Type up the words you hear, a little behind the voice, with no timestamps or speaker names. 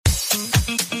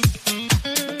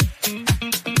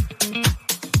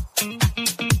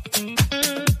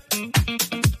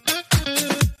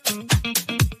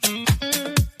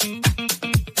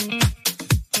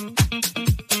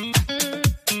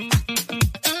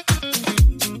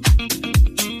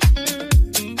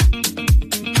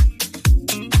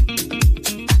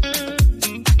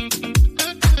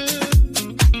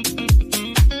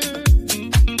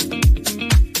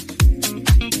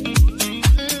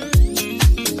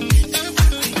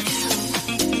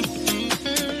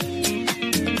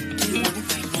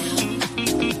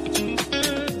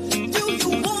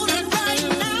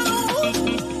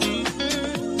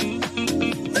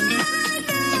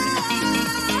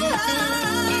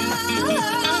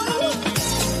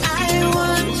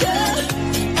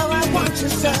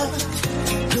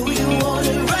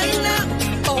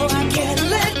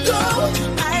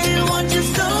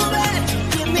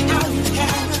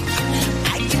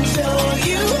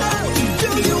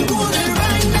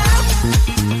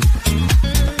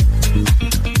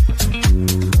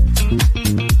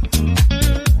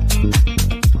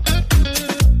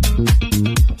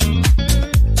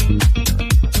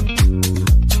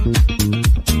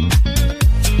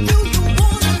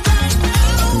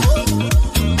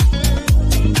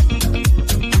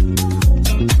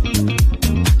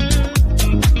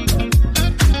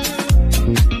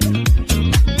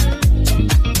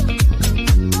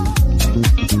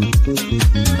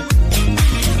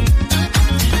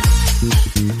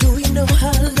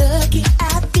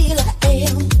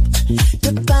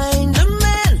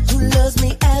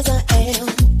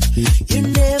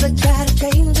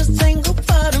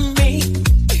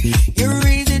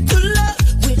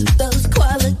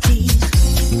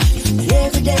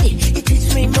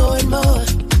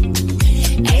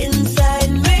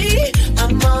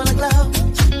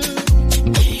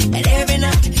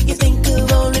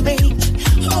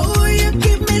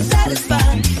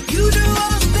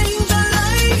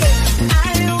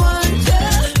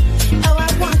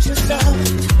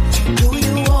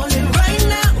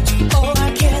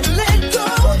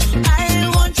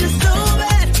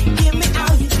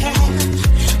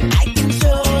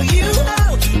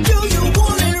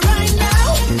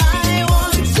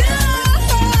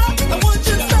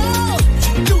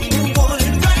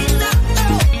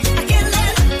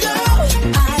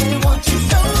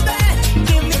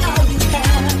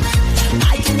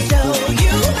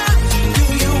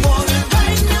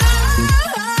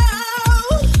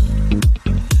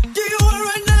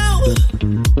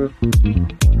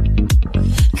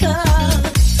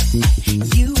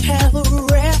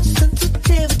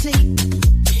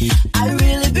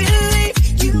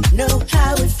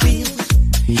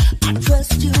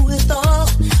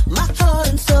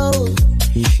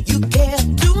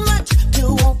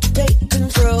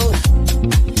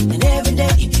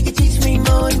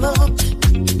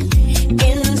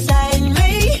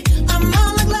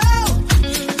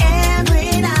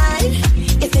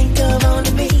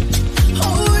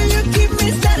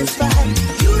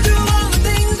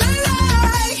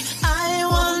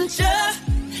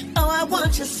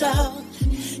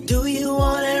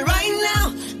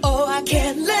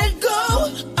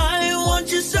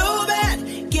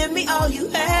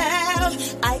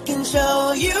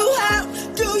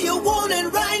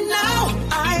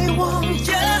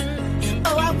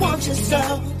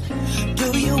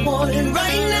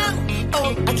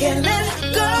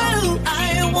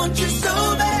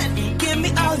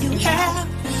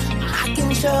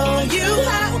Show you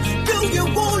how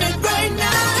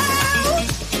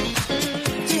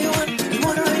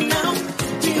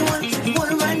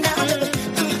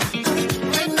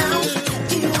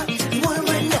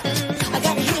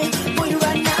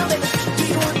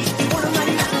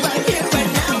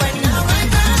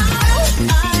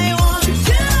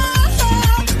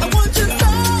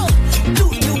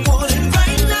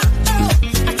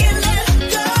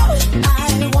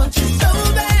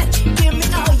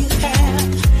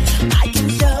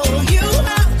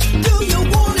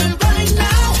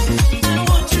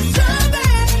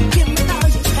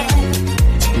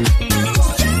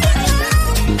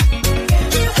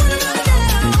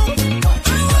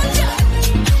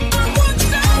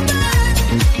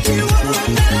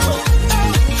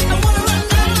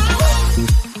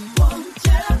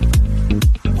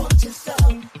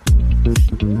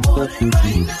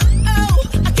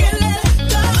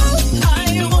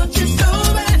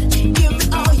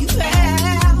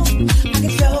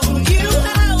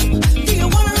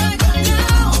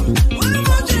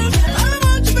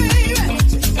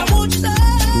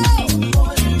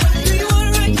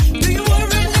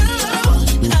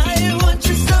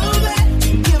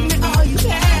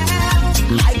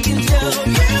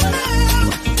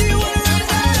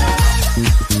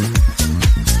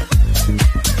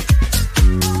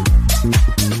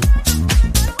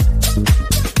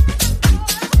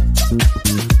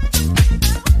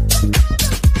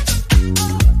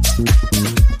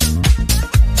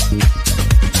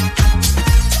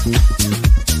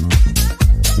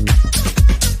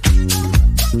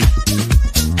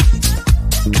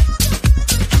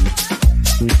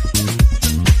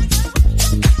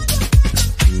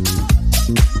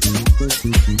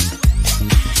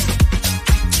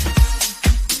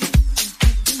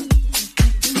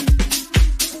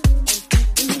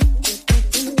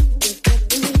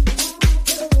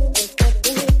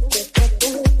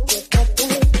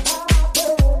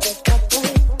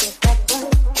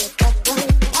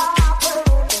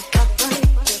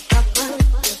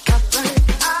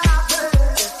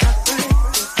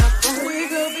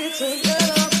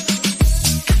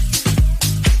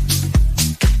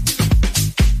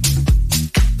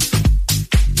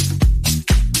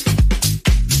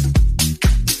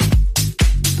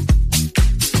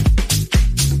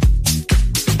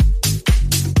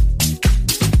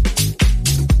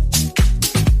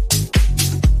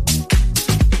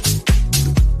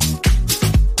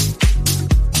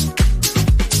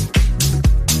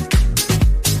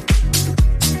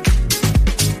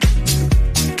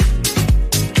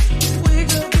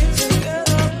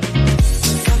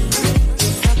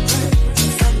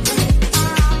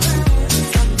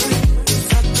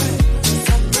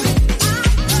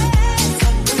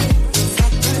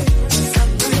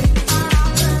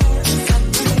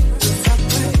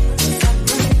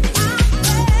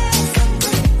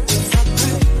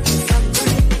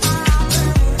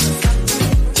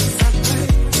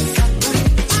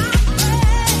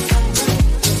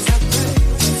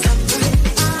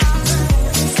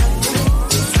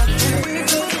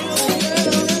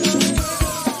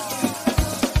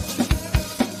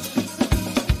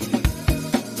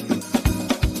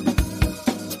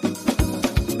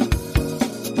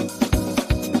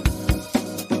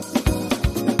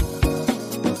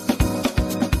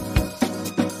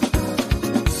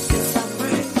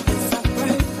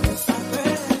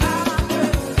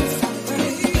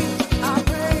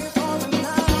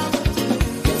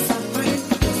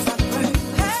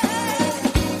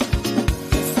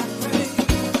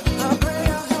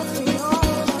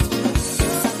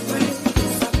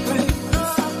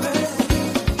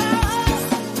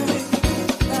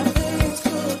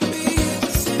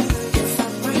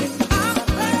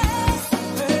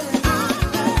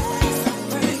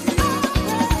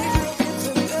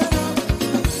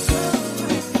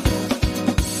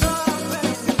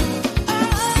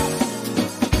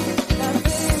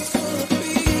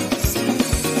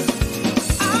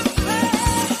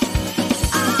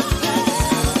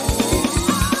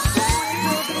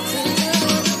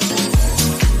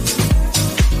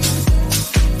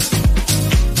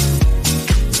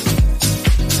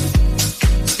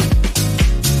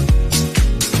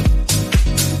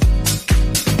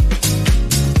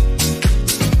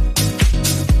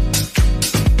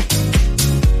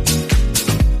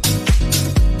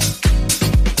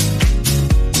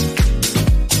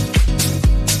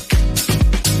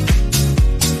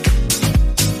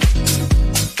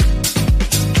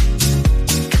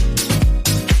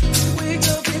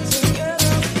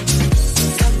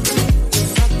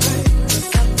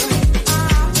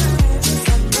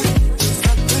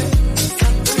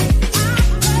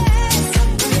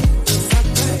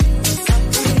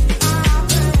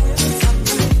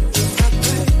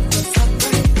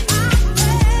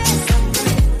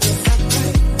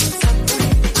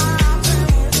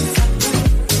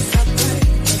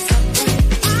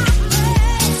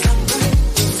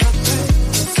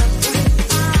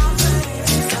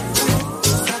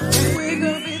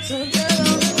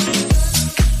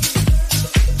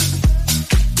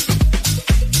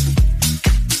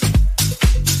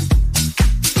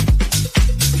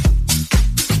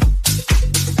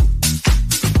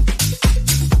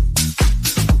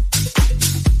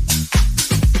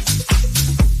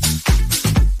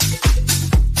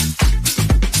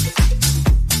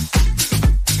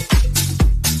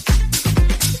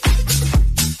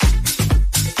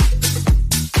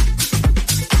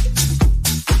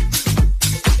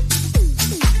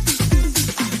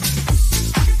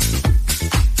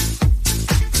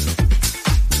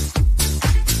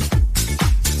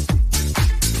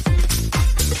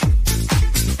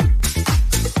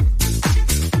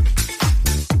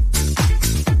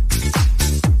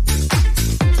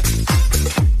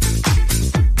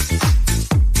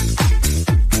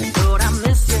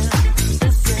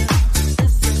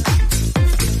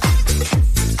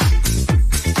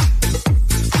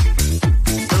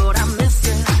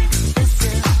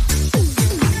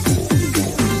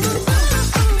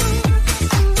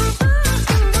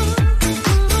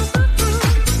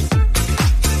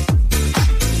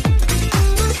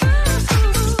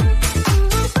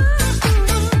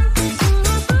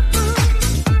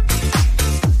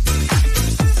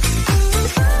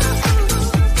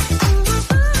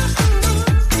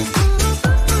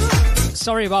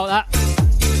Sorry about that.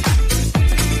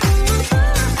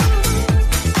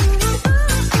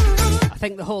 I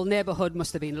think the whole neighbourhood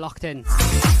must have been locked in.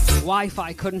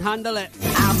 Wi-Fi couldn't handle it.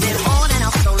 I've been on and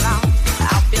off so long.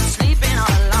 I've been sleeping all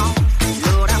alone.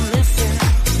 Lord, I miss you.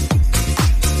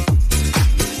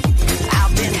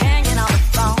 I've been hanging on the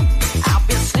phone. I've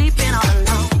been sleeping all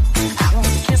alone. I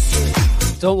won't kiss you.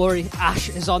 Don't worry, Ash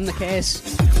is on the case.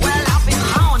 Well, I've been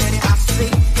haunted in my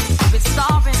sleep. I've been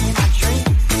starving in my dream.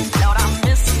 Lord, I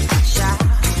miss you, child.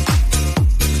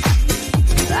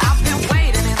 I've been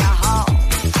waiting in the hall.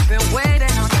 Been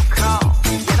waiting on your call.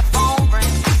 Yeah, the phone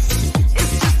rings.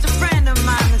 It's just a friend of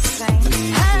mine that's saying,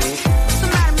 hey, what's the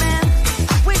matter, man?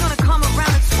 We're gonna come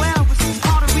around at 12 with some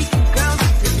Puerto Rican girls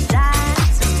that died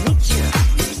to meet you.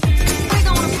 We're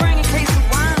gonna bring a case of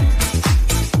wine.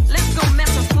 Let's go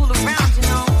mess and fool around, you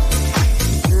know,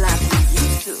 like we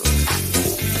used to.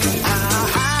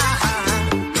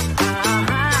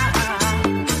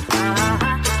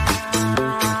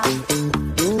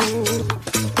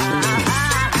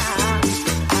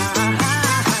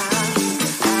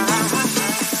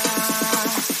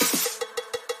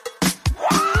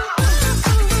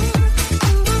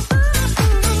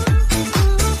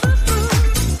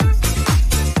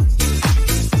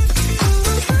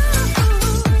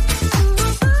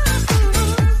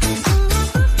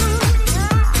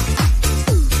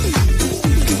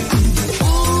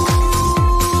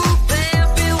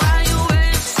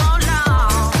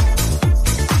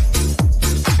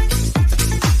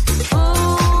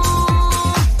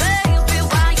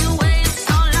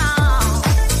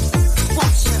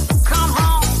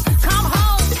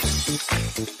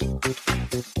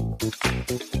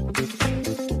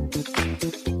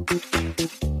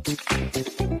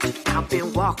 I've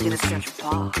been walking in Central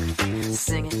Park,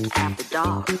 singing after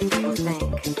dark. People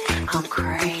think I'm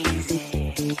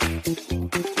crazy.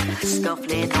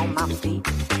 Scuffling on my feet,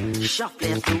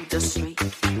 shuffling through the street,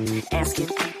 asking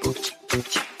people,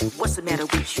 what's the matter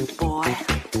with you, boy?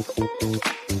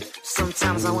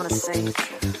 Sometimes I wanna say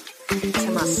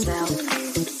to myself,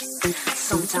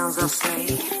 sometimes I'll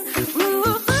say, ooh,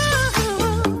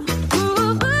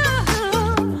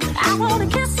 I wanna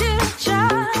kiss you,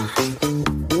 child.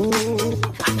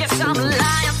 I guess I'm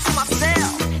lying to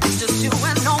myself. It's just you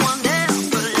and no one else.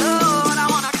 But Lord, I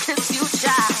wanna kiss you,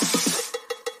 child.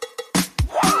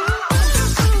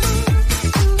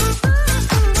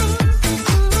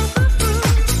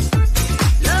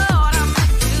 Lord, I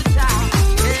miss you, child.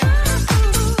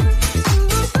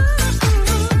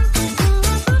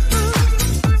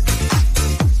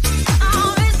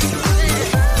 I'll miss you,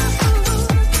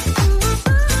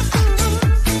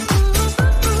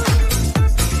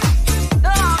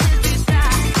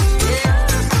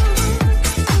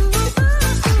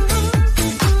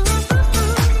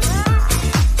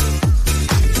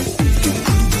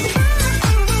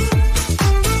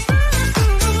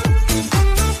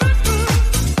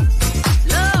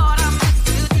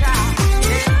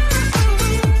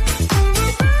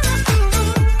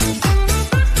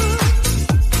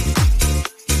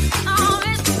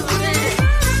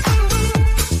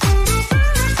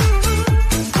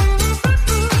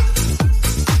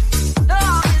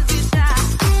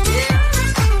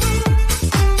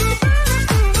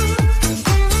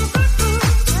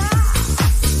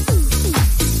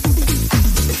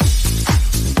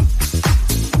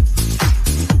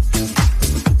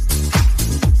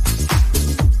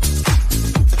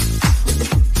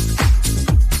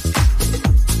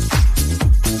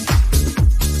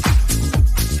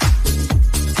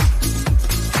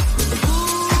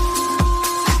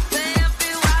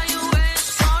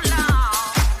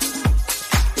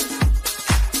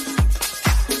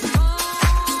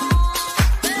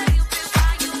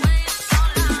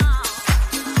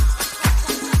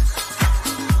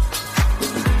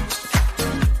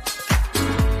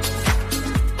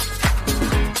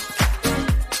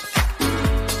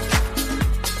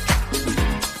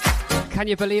 Can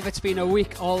you believe it's been a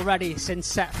week already since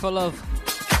Set for Love?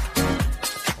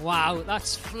 Wow,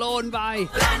 that's flown by.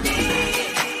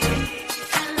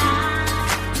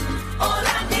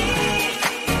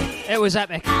 It was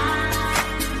epic.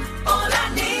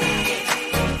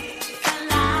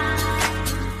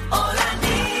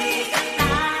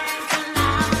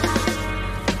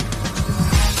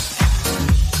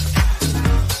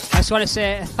 I just want to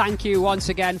say thank you once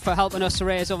again for helping us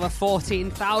raise over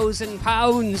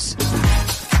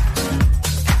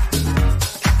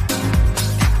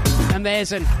 £14,000.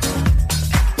 Amazing.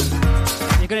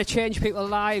 You're going to change people's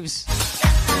lives.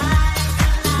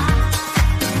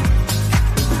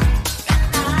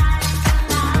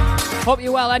 Hope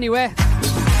you're well anyway.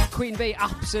 Queen Bee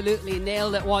absolutely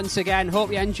nailed it once again.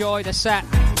 Hope you enjoyed the set.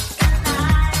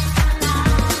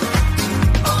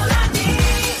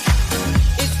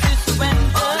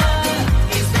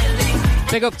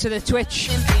 Big up to the Twitch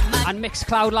and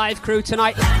Mixcloud Live crew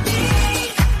tonight.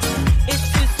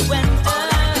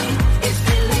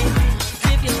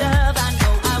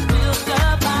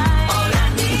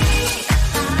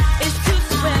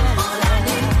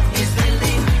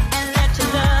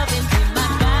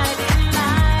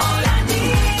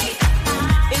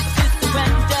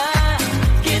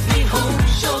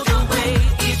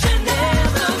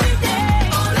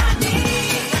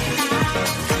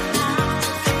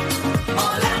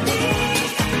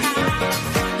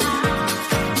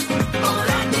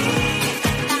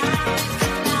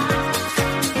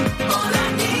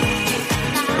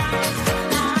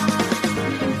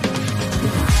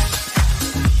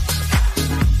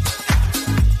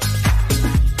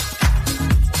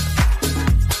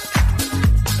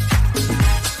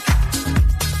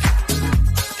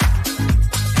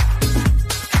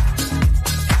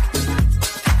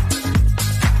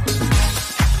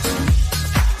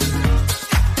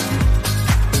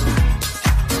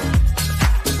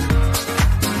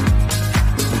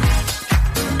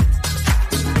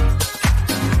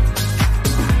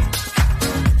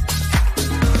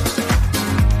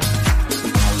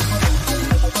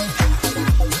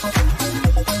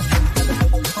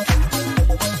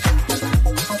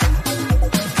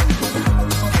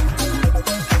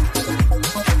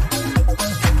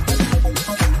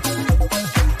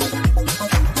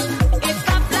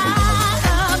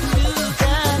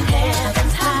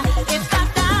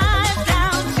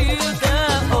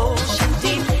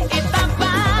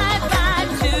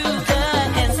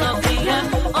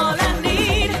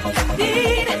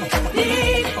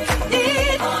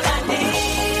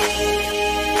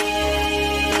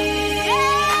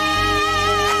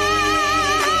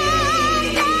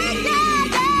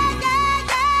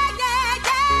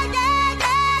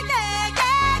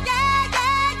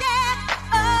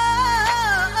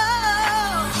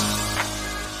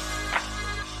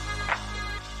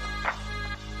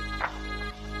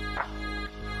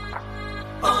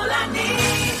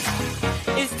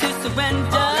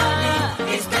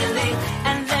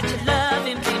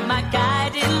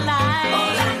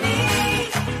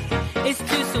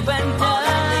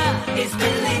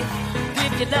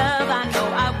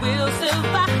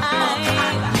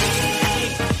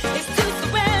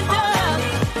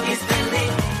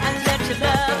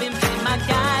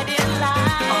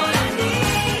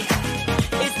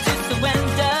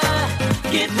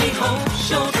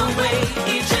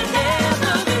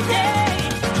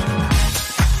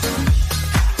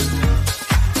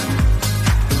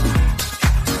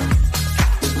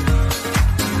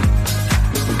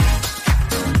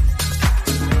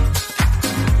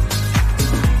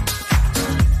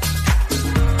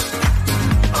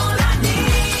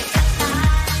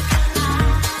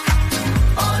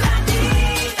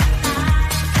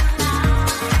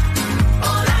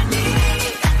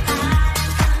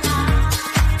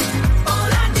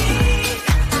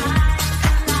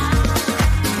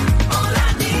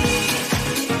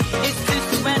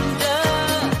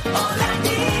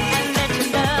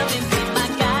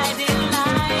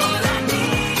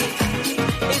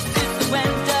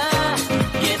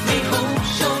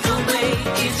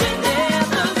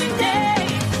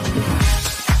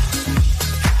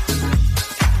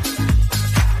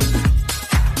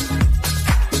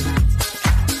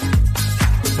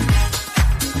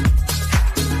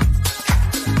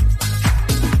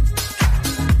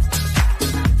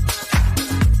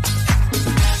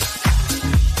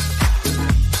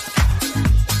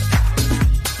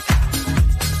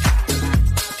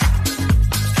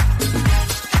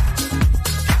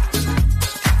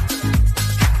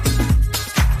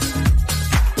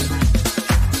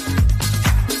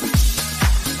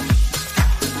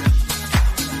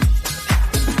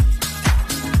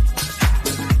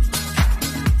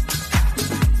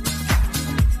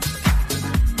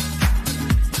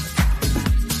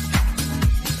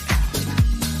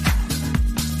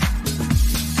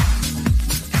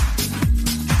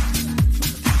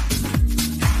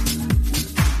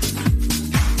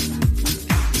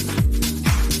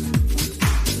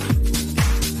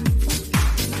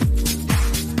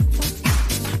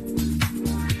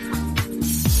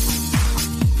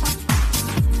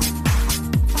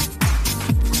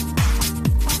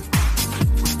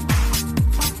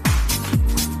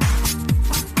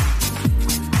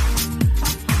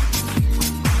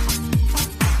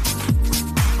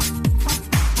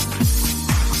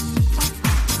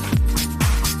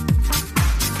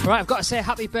 Right, I've got to say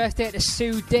happy birthday to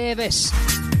Sue Davis.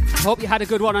 Hope you had a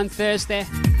good one on Thursday.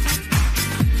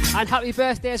 And happy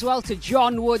birthday as well to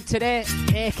John Wood today,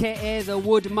 aka the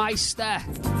Woodmeister.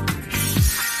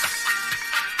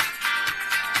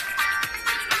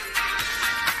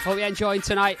 Hope you're enjoying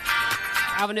tonight.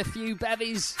 Having a few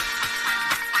bevies.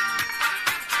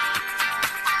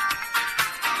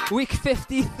 Week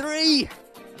 53.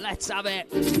 Let's have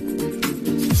it.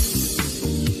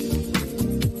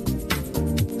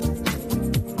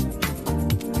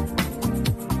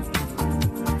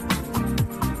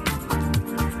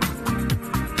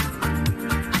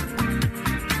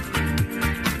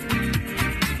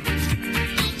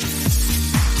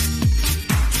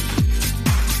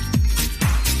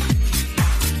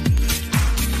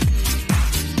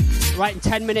 Right, in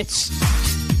 10 minutes,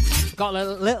 got a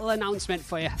little announcement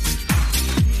for you.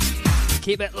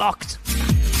 Keep it locked.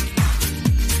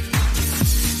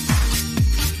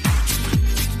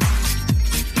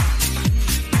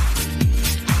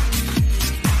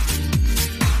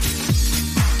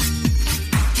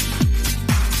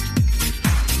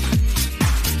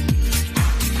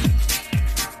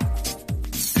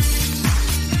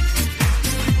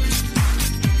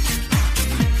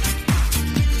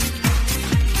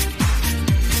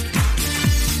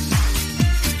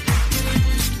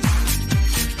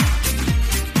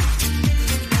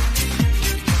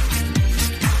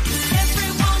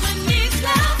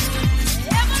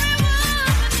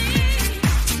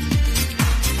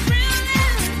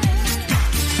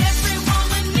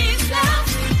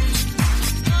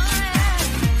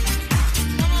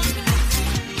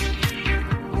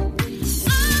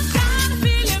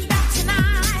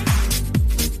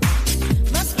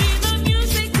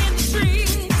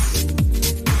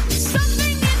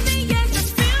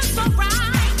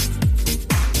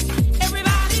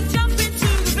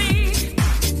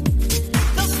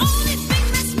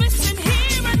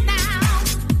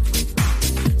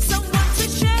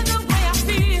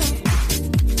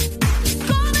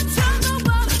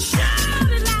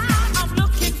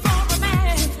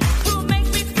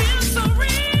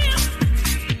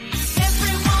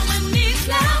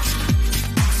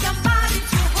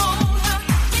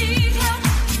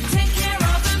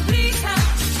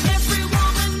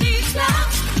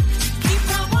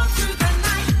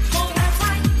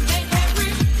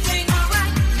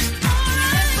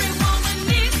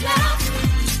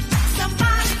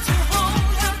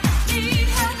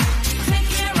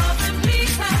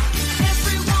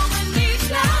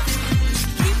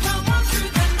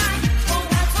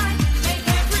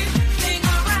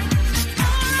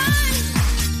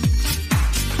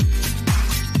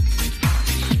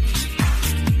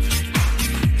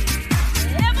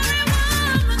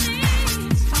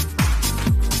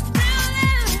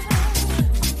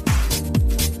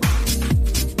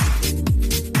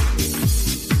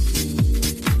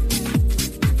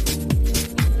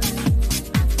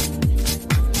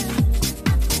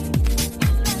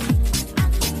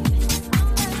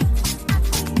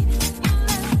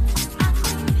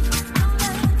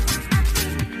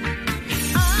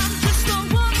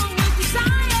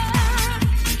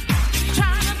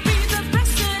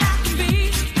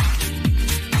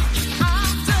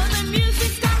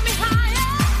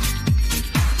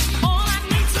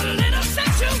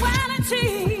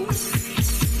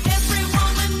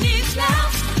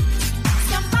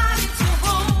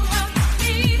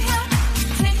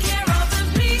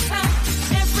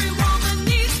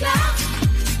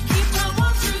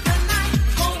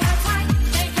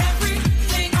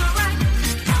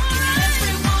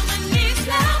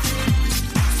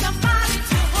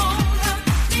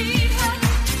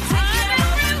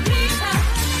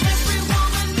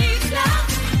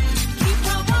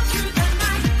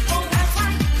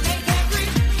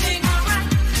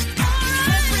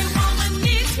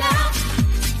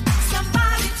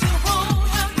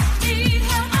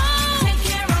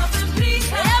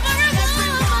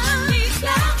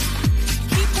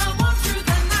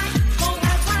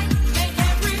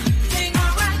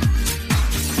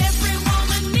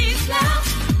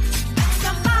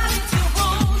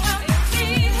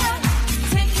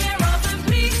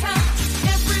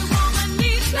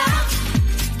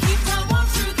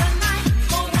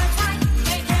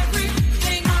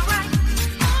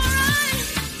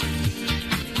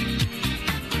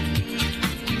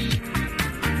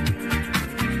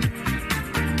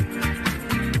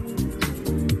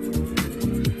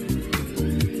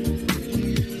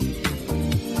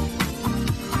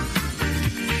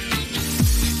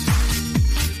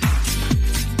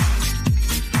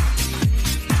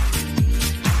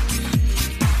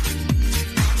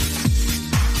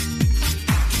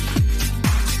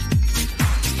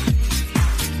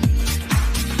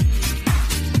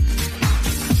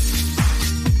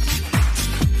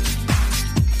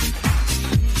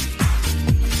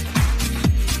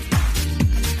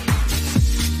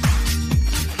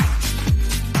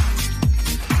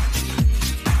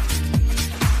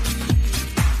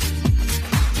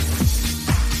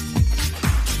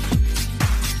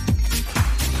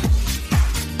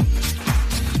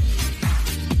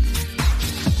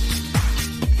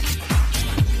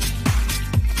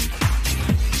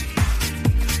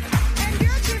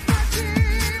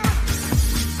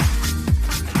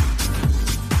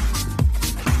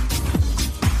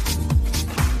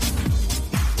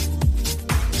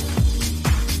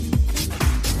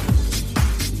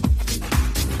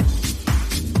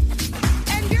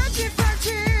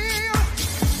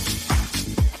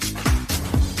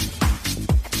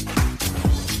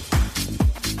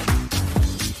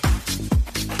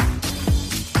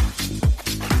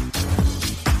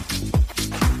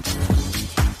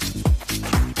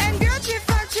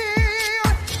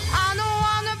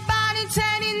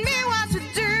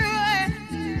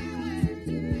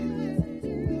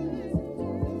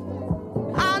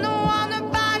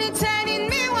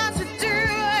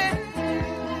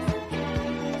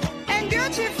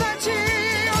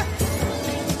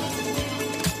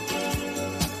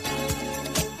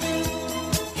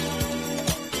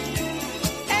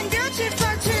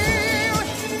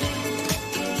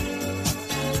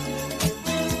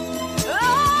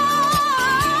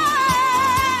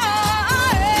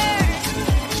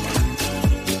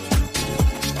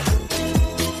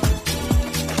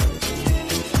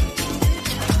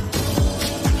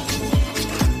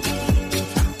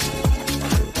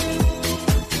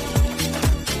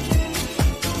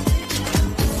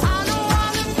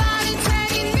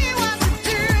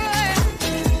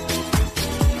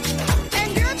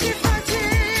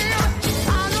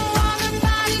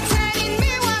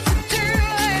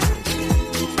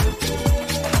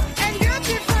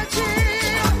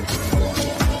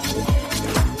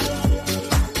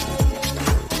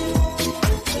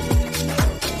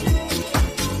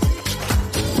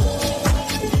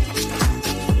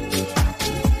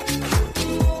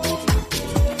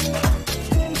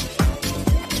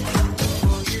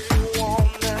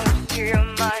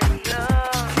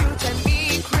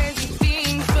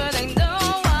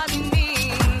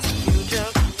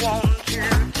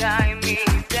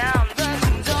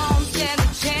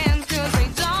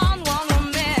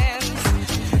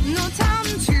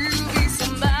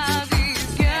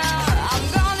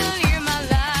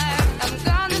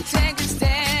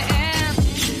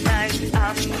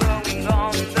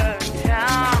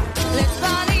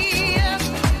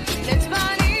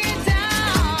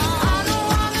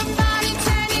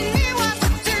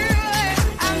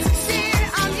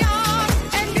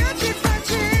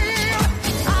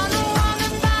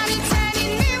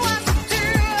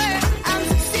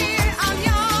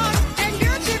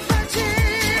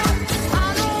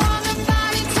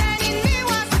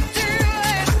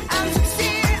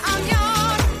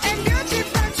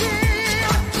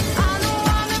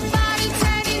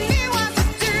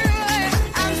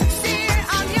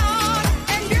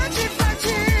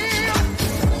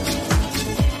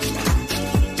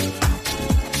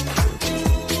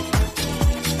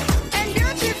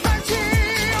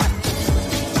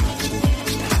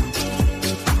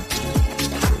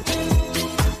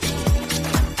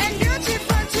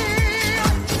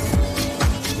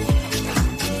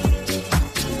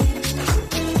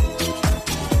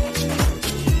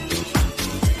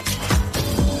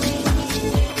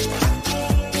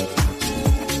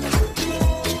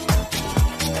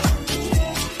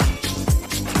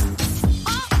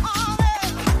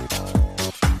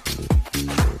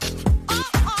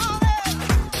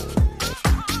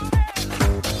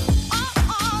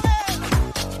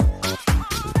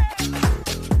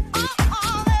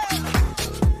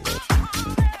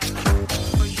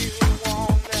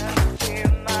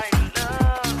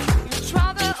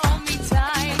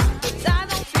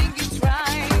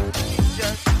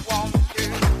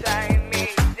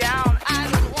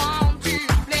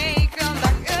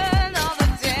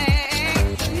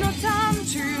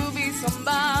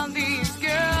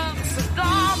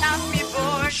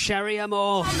 Cherry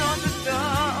Amour.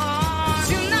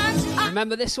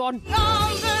 Remember this one?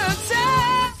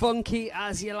 Funky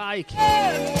As You Like.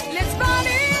 Let's burn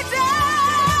it down.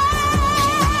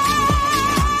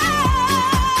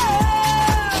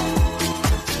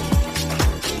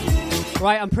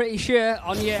 Right, I'm pretty sure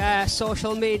on your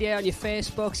social media, on your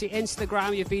Facebooks, your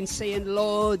Instagram, you've been seeing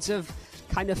loads of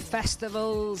kind of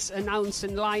festivals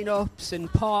announcing lineups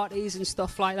and parties and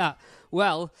stuff like that.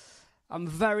 Well, I'm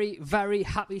very, very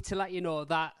happy to let you know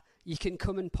that you can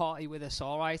come and party with us,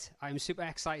 all right? I'm super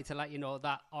excited to let you know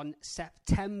that on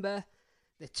September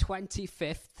the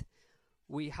 25th,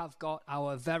 we have got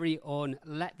our very own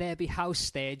Let There Be House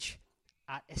stage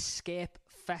at Escape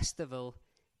Festival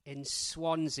in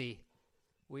Swansea.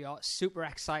 We are super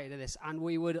excited of this, and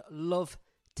we would love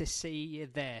to see you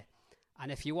there.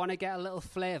 And if you want to get a little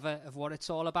flavour of what it's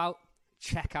all about,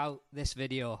 check out this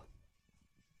video.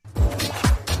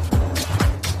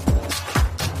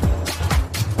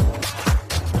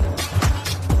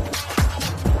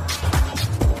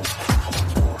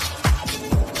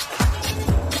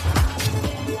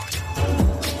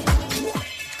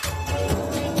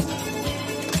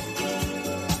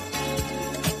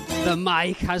 The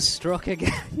mic has struck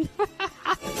again.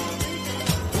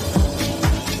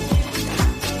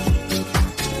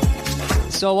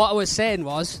 So what I was saying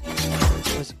was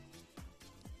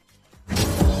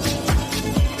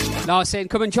no, I was saying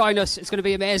come and join us. It's going to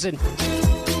be amazing.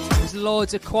 There's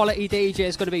loads of quality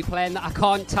DJs going to be playing that I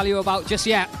can't tell you about just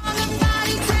yet.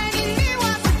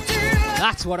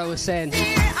 That's what I was saying.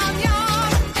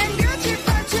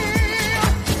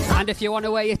 And if you want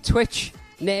to wear your Twitch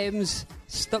names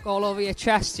stuck all over your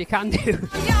chest, you can do.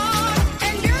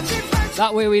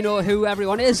 That way we know who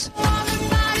everyone is.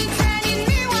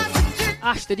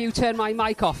 Ash, did you turn my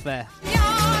mic off there?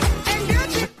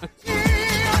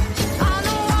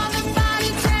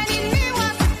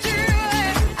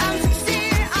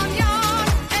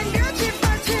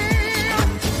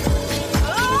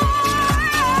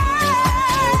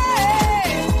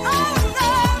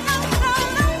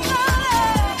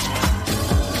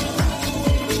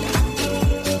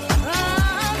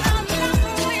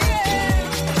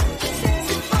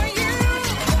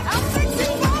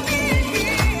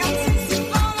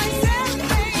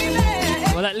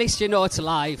 At least you know it's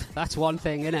live. That's one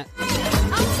thing, innit?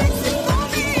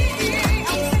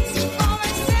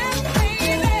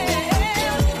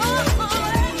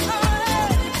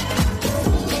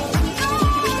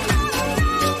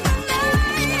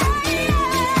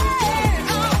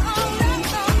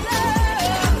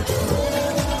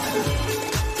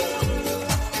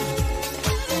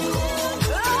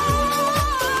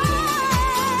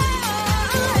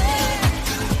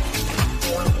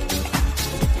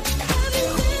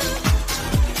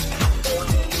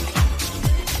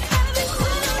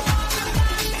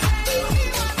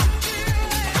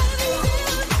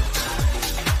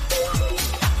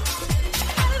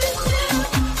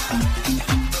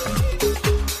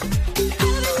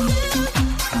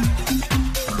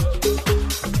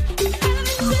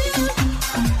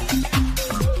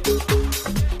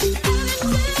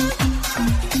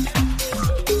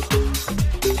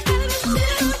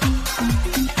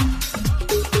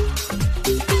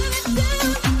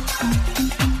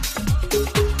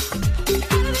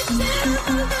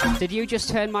 Did you just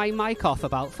turn my mic off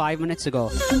about 5 minutes ago?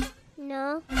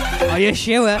 No. Are you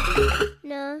sure?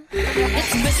 No. Can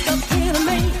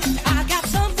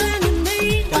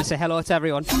I say hello to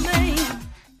everyone?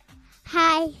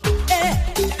 Hi.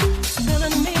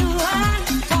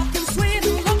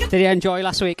 Did you enjoy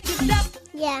last week?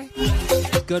 Yeah.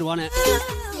 Good, wasn't it?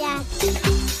 Yeah.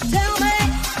 Tell me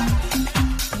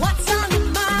what's on your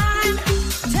mind.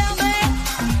 Tell me.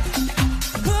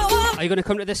 Are you going to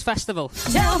come to this festival?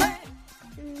 Tell me.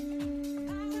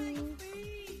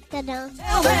 Dunno.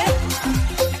 Tell me.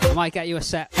 I might get you a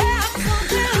set.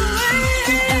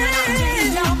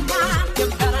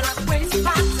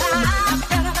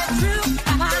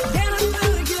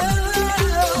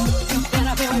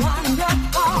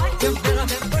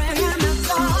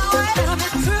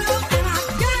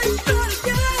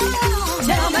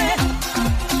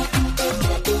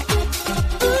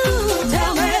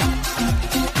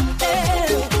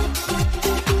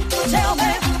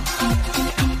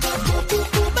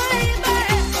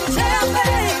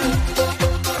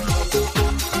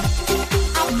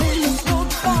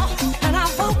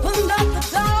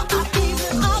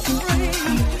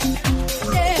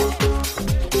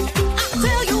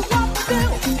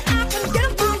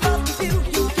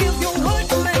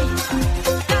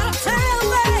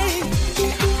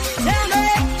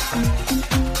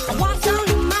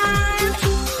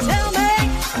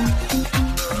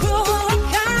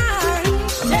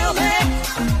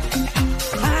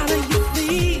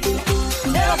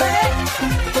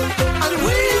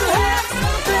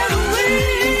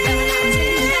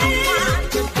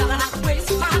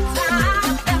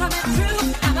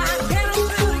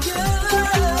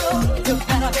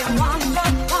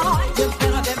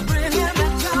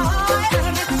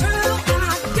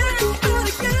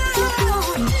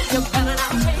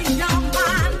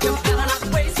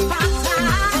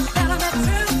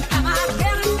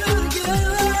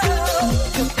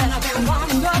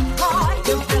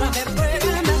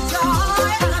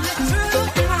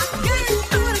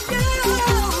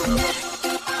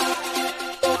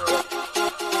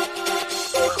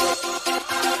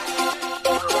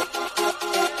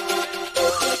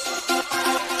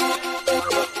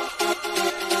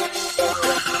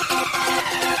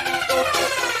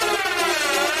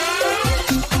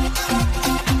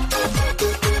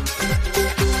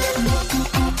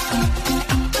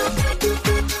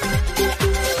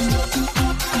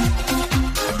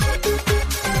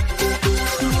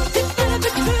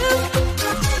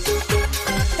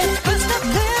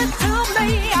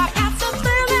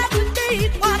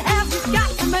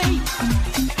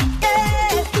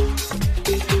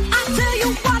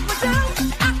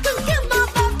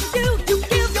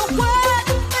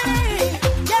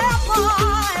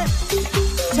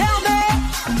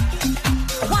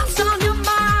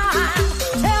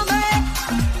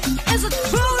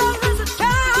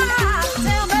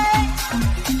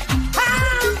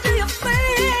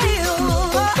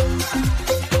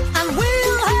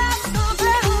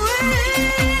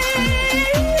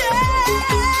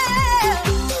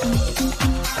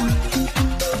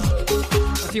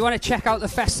 if you want to check out the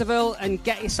festival and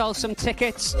get yourself some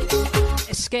tickets,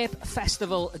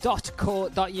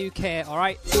 escapefestival.co.uk,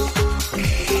 alright?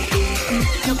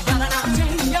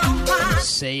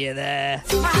 See you there.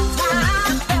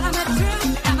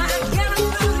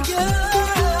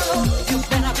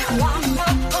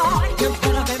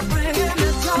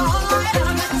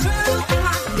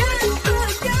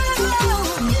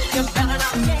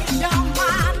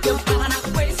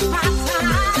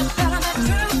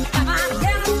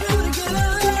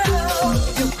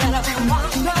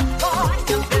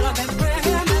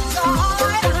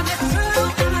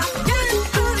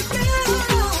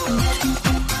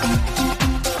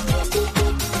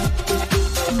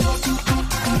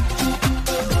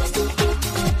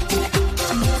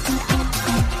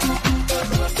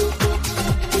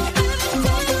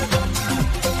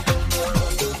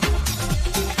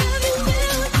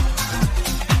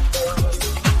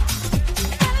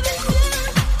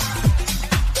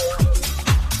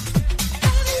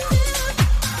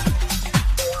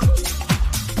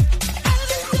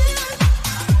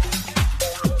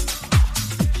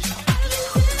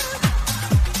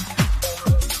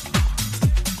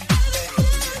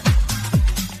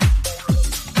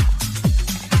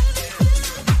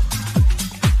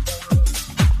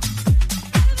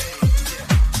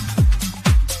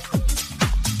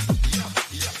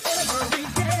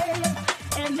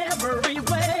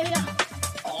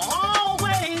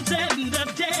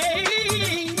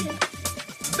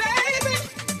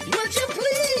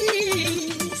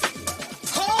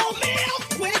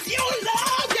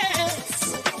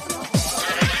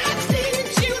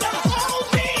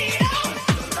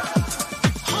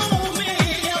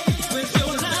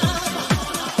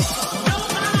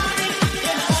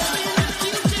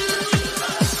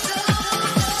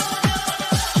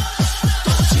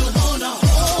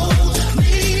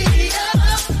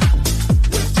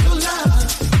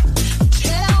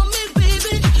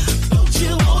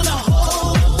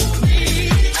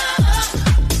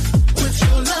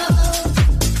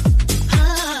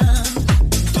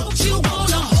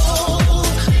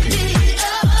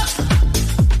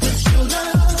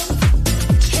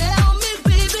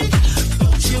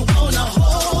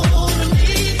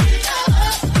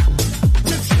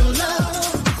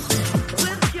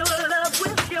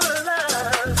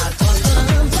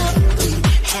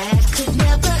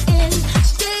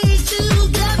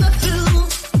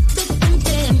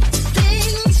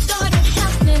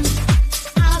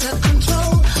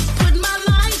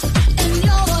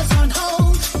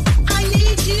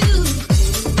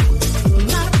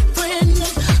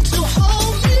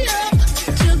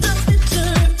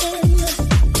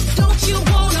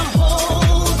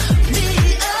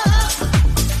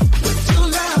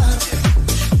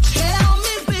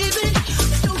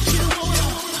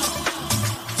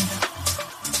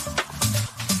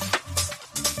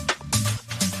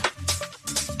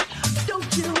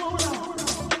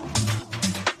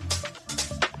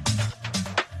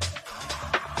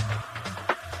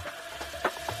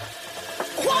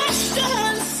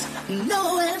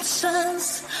 no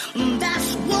answers.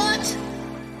 That's what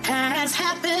has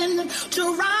happened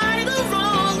to right or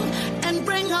wrong and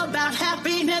bring about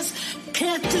happiness.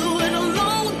 Can't do it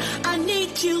alone. I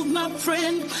need you, my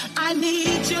friend. I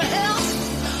need your help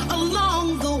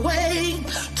along the way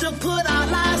to put our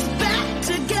lives back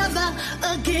together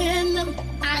again.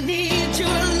 I need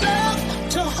your love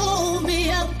to hold me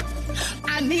up.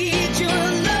 I need your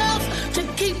love to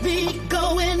keep me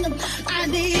going. I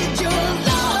need your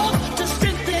love to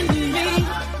strengthen me,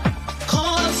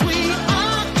 'cause we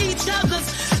are each other's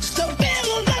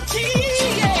stability.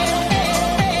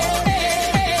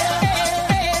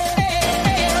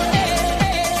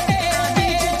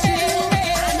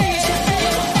 I need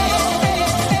you to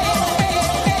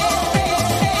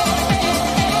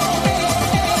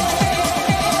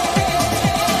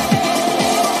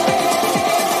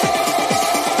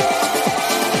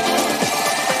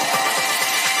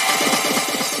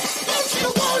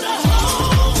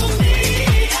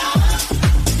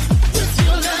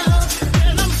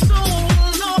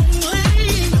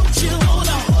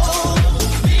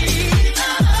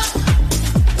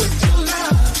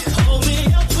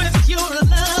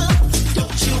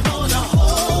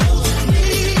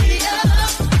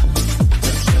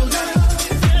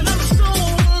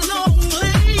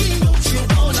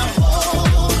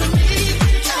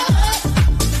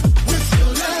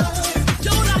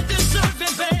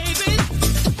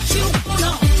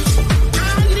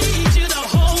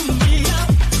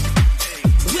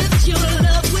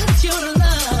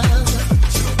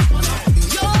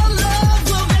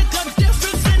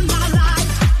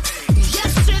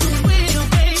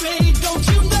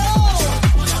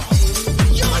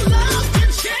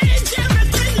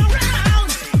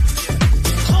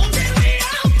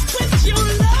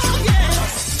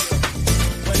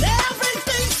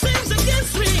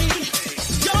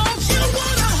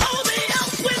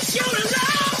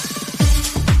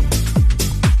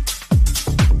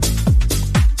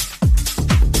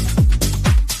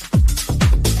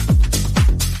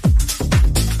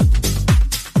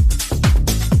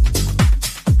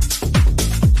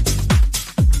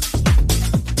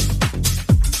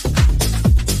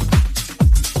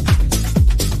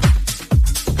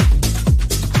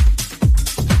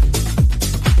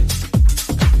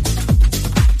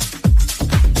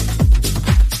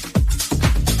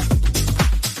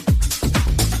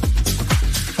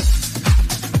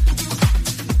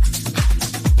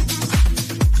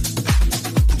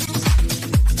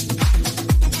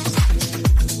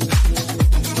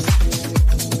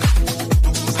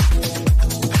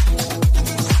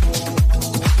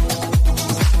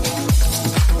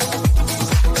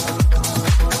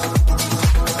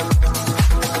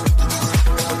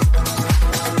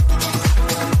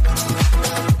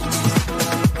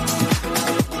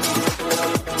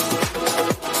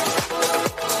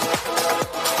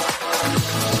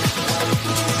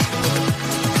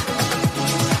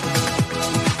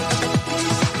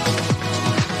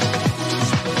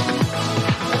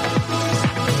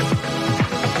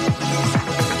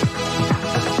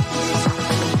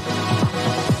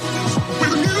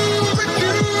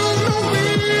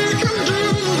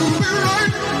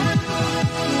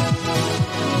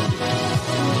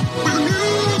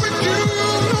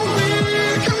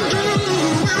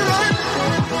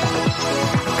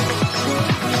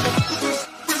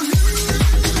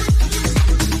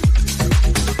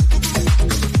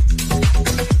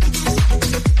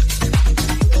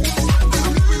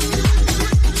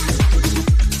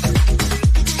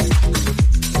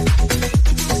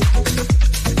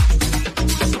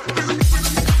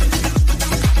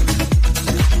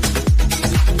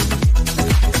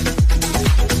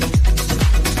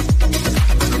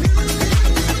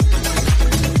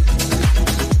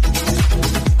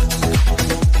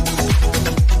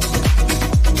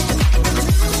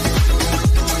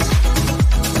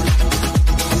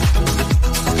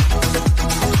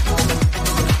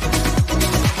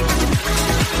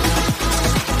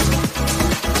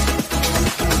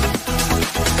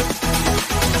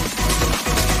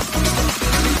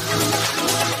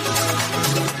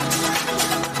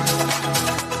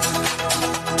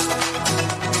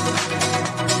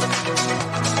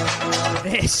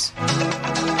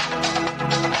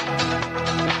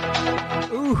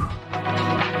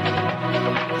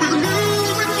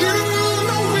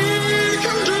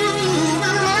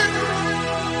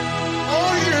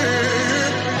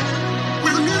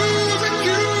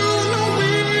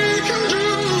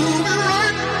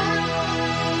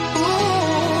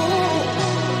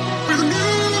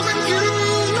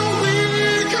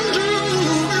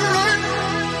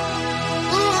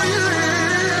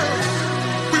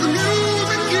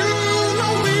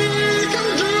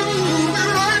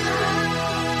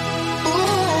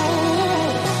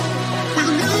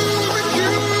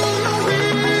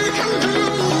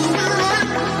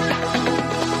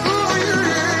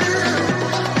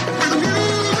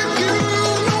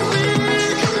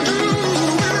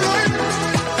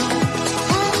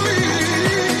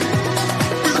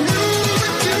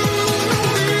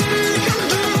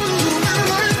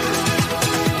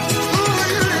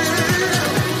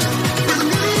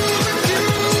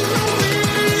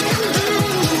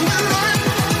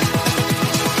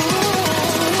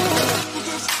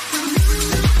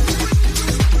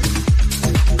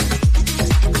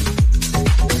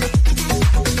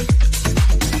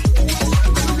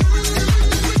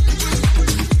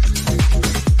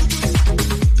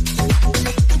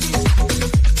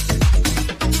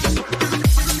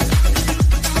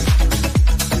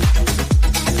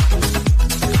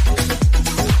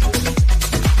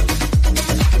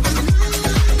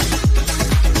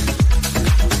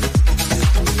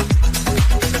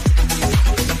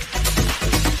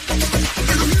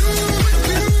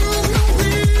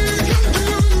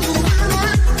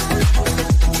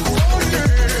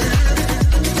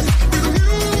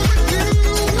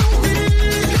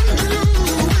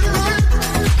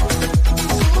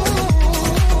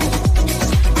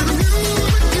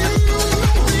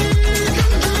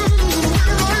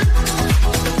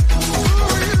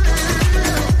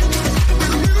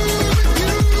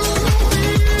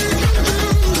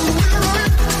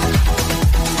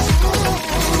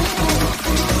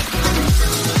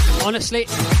honestly,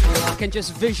 I can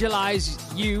just visualise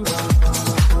you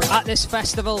at this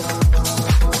festival.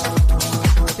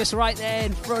 Just right there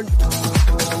in front.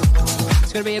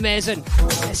 It's going to be amazing.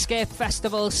 Escape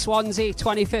Festival, Swansea,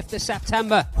 25th of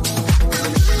September.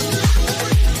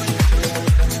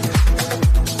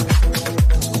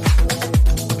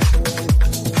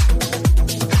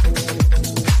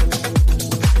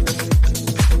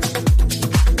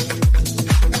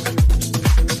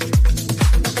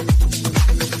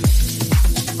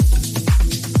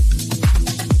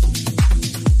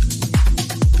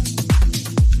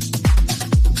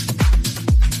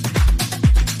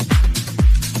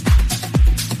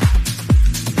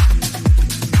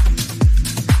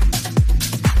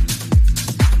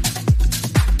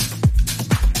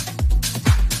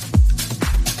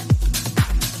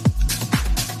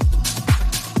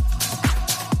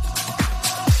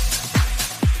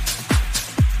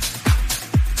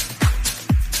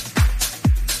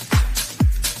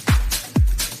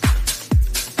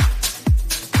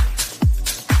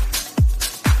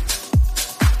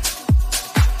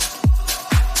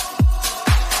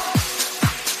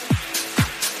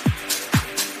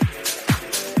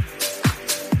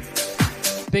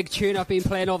 Big tune I've been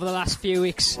playing over the last few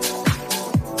weeks.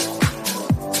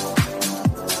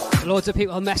 Loads of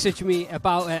people message me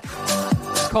about it.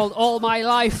 It's called All My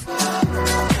Life.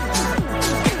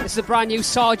 This is a brand new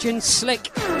Sergeant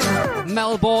Slick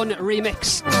Melbourne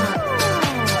remix.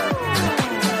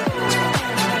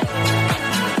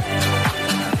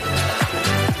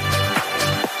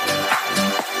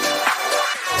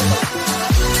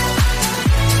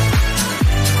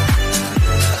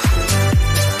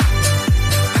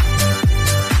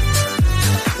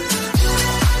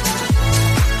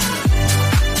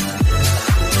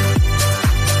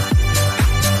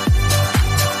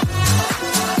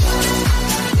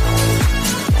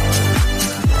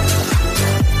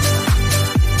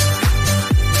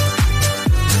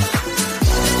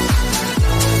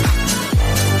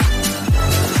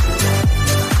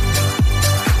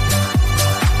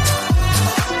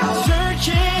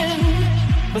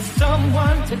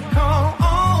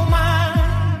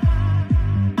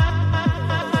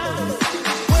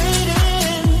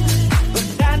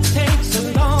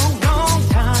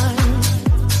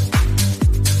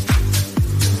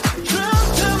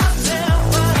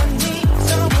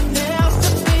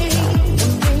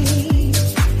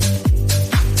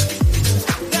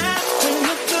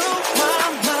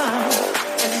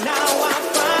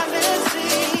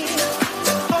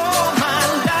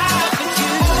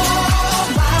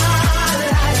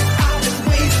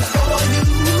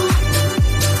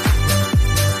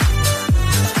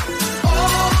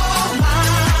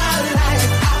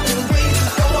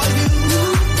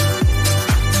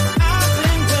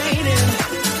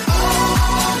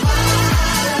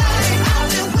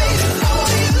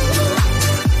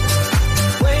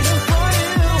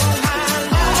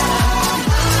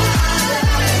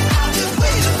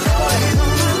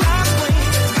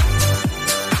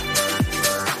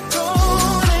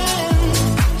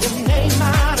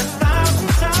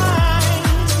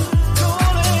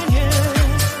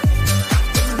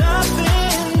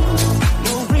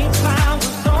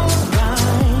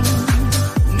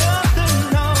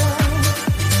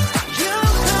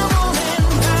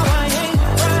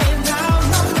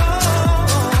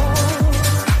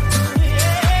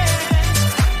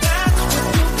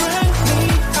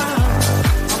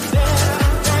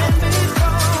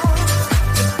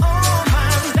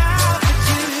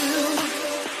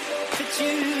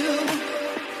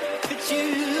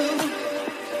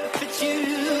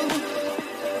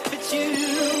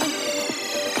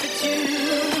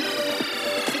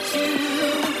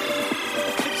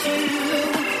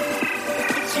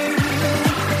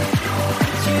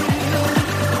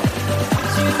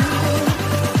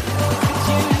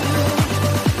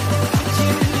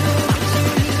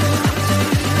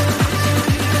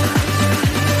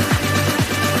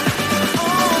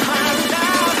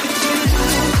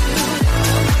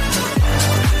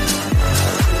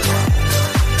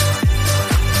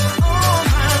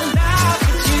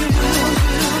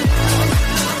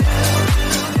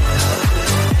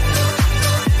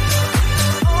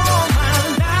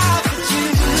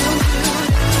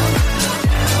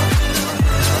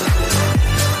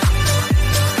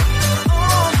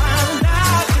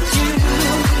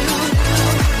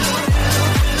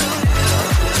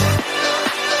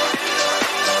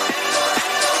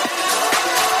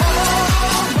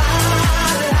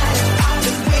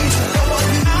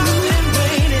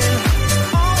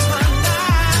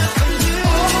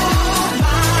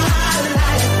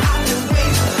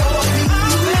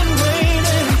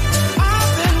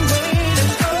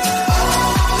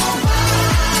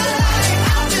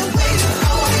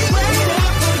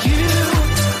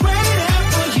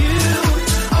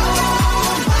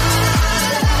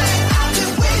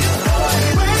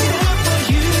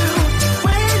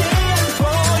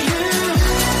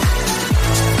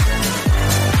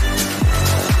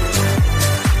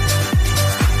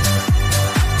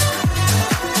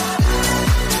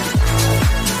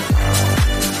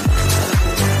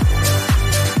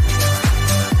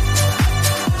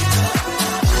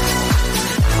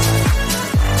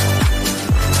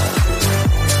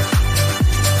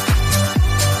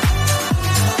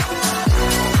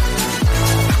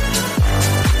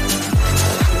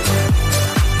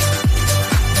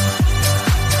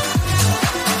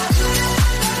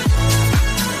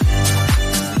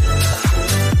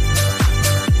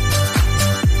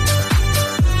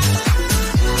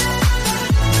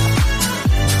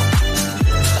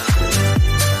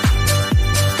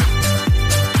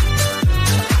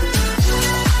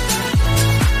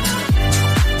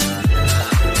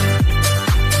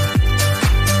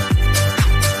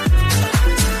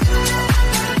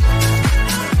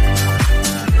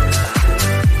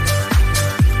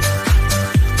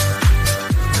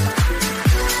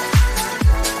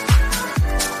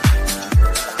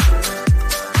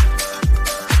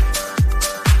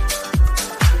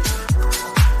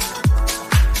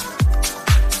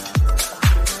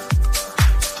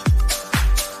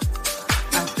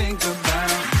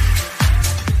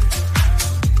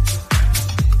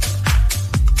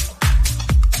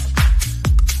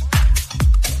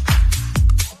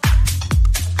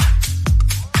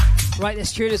 Right,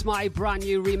 this tune is my brand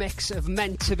new remix of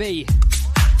Meant to Be.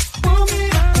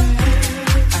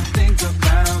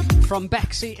 From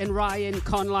Bexy and Ryan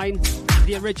Conline.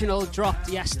 The original dropped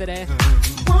yesterday.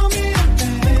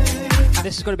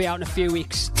 This is going to be out in a few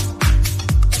weeks.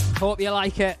 Hope you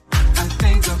like it. I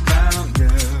think about you.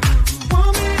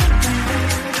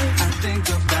 I think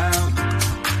about.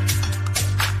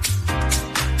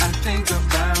 I think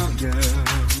about you.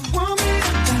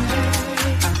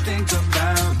 I think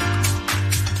about.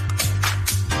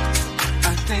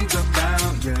 I think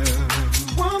about you.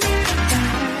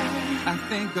 I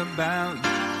think about.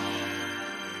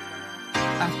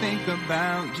 I think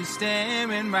about you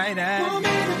staring right at me.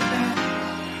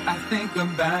 I think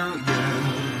about you.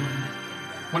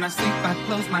 When I sleep, I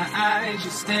close my eyes,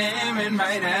 you're staring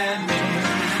right at me.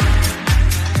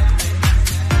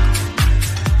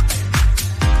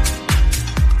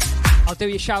 I'll do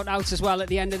your shout outs as well at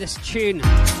the end of this tune.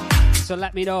 So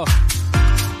let me know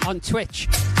on Twitch.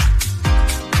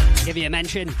 Give you a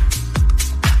mention.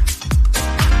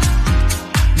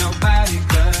 Nobody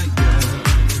but you.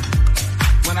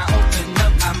 When I open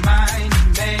up my mind, you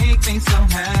make me so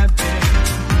happy.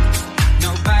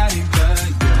 Nobody but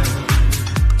you.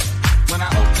 When I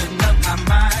open up my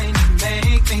mind, you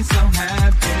make me so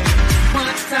happy.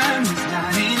 One time is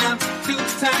not enough. 2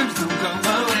 times don't go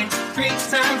away. 3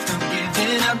 times don't give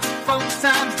it up. 4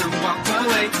 times don't walk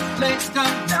away. Let's go,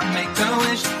 now make a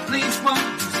wish. Please won't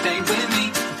you stay with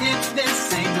me? If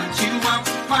this ain't what you want,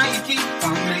 why you keep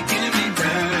on making me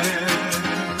bad?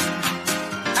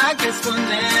 I guess we'll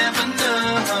never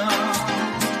know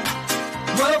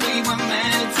what we were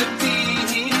meant to be.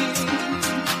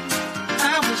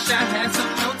 I wish I had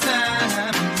some more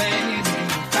time, maybe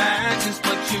find just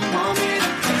what you want me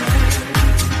to do.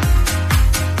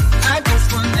 I guess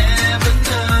we'll never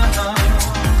know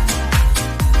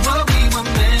what we were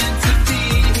meant to be.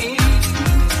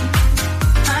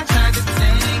 I tried to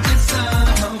take it slow,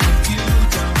 but you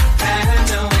don't have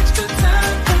no extra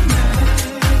time for me.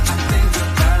 I think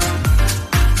about you.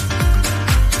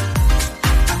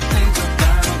 I think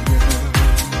about you. I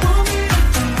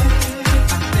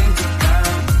think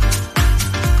about.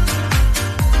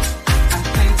 I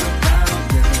think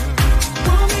about you. I think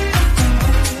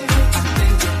about.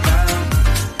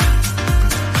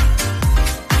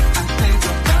 I think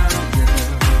about you. I think about.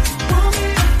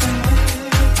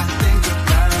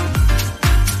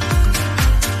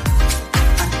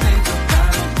 I think about you.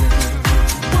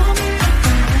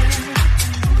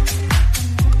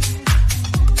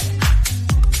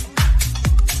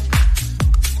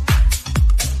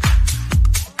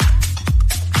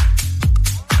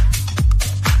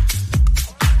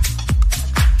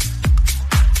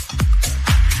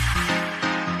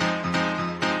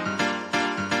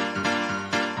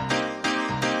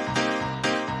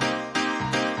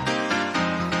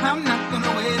 I'm not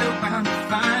gonna wait around to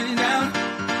find out.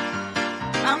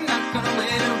 I'm not gonna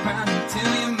wait around until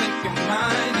you make your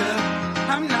mind up.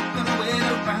 I'm not gonna wait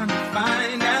around to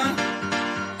find out.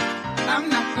 I'm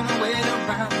not gonna wait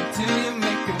around until you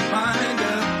make your mind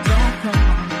up. Don't come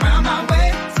around my way,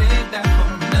 save that for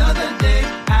another day.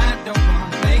 I don't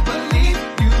wanna make believe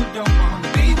you don't wanna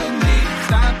be with me.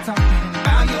 Stop talking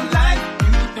about your life,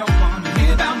 you don't wanna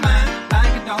hear about mine.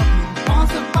 Like a dog who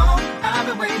wants a bone, I've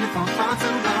been waiting for far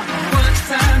too long. 1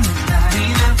 time is not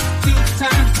enough. 2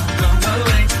 times don't go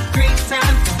away. 3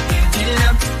 times don't give it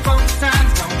up. 4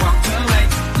 times don't walk away.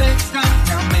 Let's go,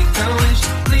 now make a wish.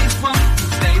 Please won't you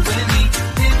stay with me?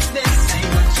 If this ain't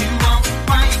what you want,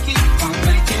 why you keep on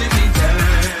making me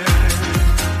bad?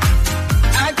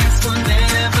 I guess we'll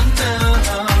never know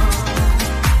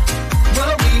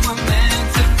what we were meant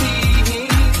to be.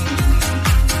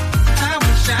 I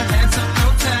wish I had some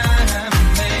more time,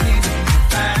 maybe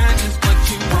find just what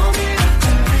you want me to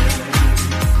do.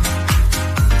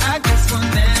 I guess we'll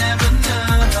never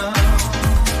know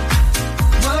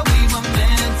what we were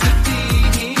meant to be.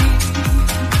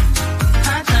 I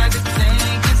tried to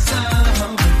take it slow,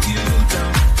 but you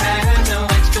don't have no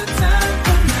extra time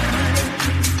for me.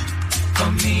 For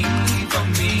me, for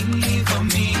me, for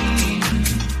me.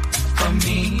 For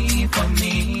me, for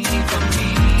me, for me.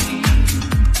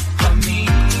 For me,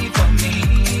 for me,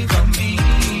 for me.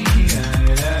 Yeah,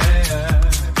 yeah, yeah.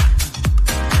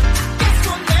 Guess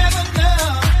we'll never know.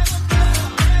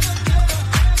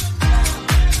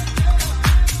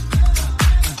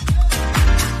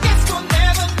 Guess we'll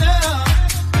never know.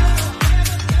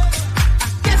 I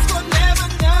guess we'll never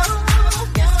know.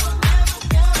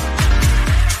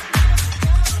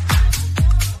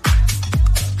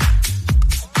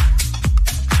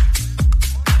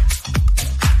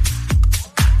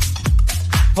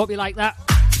 Hope you like that.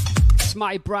 It's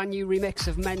my brand new remix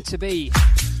of Meant to Be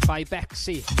by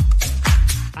Bexy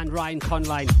and Ryan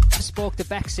Conline. I spoke to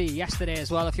Bexy yesterday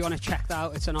as well. If you want to check that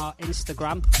out, it's on our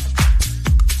Instagram.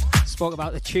 Spoke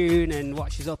about the tune and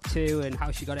what she's up to and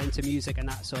how she got into music and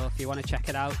that. So if you want to check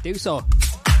it out, do so.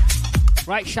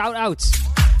 Right, shout outs.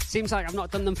 Seems like I've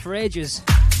not done them for ages.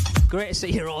 Great to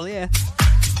see you all here.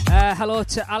 Hello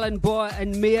to Alan, Boa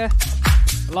and Mia,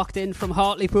 locked in from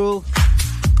Hartlepool.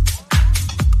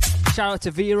 Shout out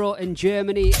to Vero in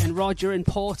Germany and Roger in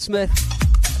Portsmouth.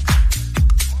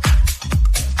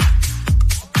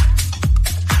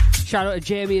 Shout out to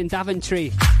Jamie in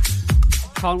Daventry.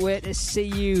 Can't wait to see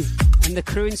you and the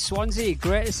crew in Swansea.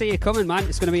 Great to see you coming, man.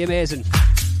 It's going to be amazing.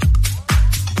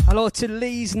 Hello to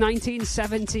Lee's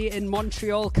 1970 in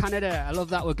Montreal, Canada. I love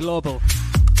that we're global.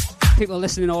 People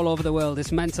listening all over the world.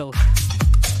 It's mental.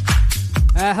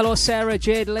 Hello Sarah,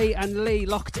 Jade, Lee and Lee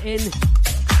locked in.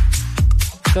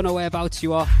 Don't know whereabouts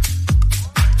you are.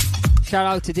 Shout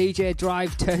out to DJ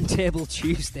Drive Turntable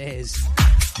Tuesdays.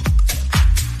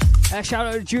 Shout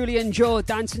out to Julie and Joe,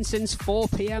 dancing since 4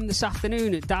 p.m. this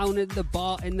afternoon down at the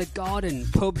bar in the garden,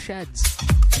 Pub Sheds.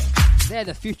 They're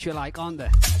the future, like, aren't they?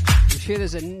 I'm sure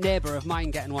there's a neighbour of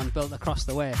mine getting one built across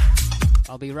the way.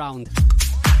 I'll be round.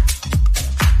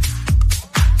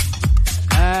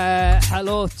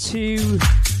 Hello to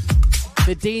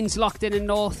the Deans locked in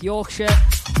North Yorkshire.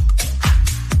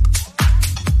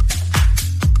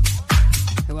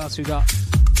 Who else we got?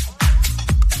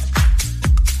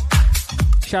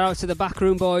 Shout out to the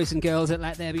backroom boys and girls at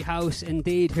Let There Be House,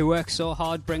 indeed, who work so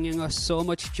hard bringing us so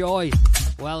much joy.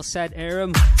 Well said,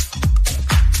 Aram.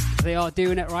 They are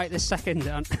doing it right this second.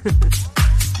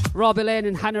 Rob Elaine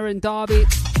and Hannah and Derby.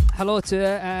 Hello to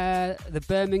the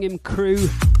Birmingham crew.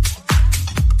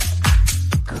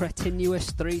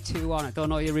 Cretinuous 321. I don't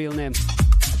know your real name.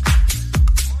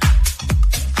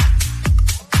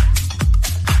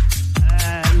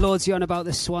 Loads you on about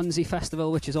the Swansea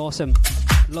Festival, which is awesome.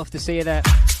 Love to see you there.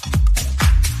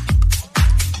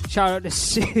 Shout out to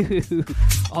Sue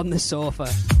on the sofa.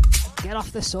 Get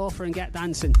off the sofa and get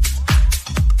dancing.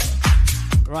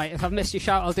 Right, if I've missed your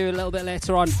shout, I'll do it a little bit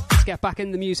later on. Let's get back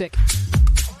in the music.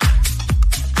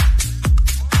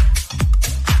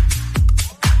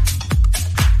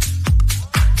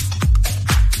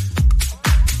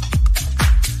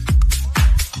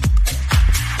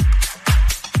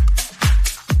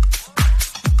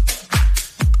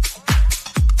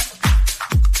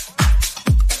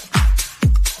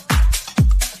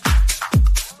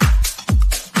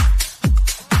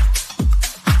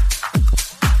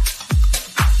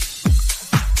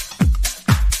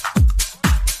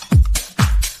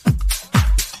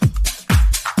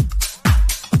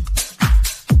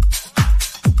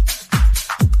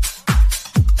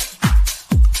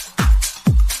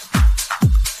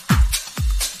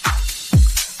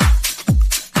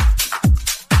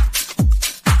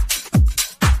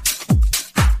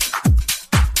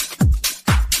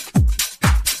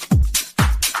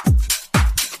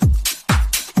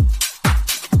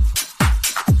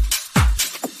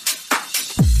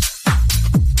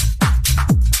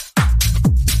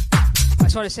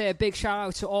 I want to say a big shout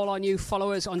out to all our new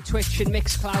followers on Twitch and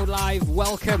Mixcloud Live.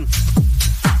 Welcome.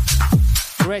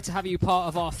 Great to have you part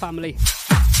of our family.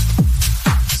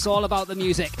 It's all about the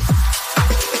music.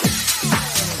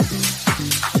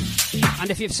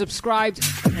 And if you've subscribed,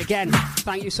 again,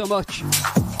 thank you so much.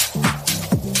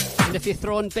 And if you're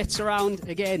throwing bits around,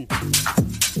 again,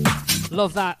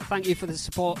 love that. Thank you for the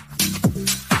support.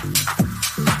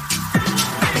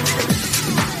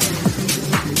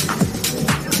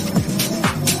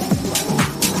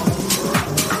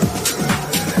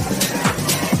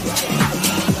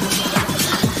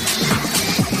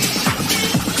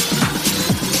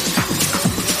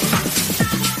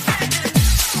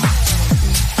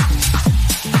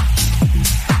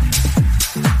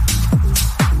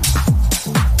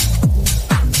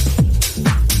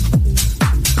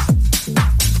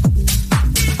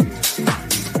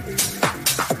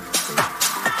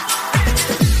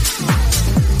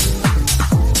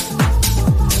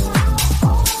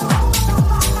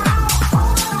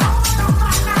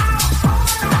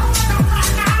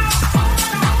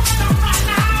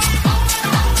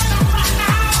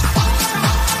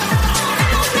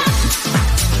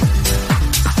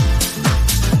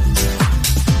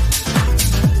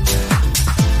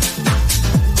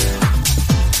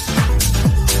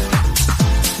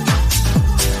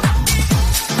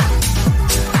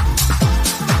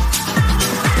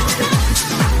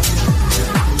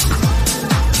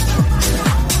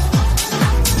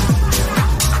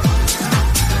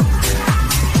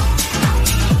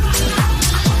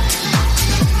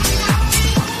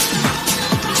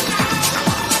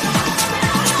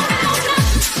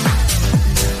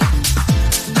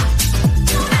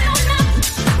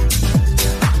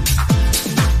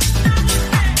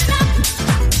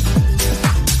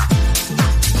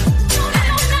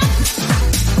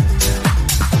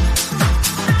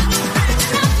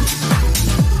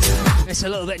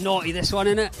 bit naughty, this one,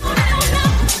 isn't it?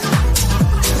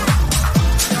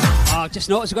 Oh, just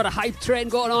noticed we've got a hype train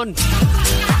going on.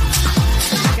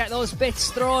 Get those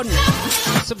bits thrown.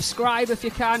 Subscribe if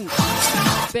you can.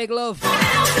 Big love.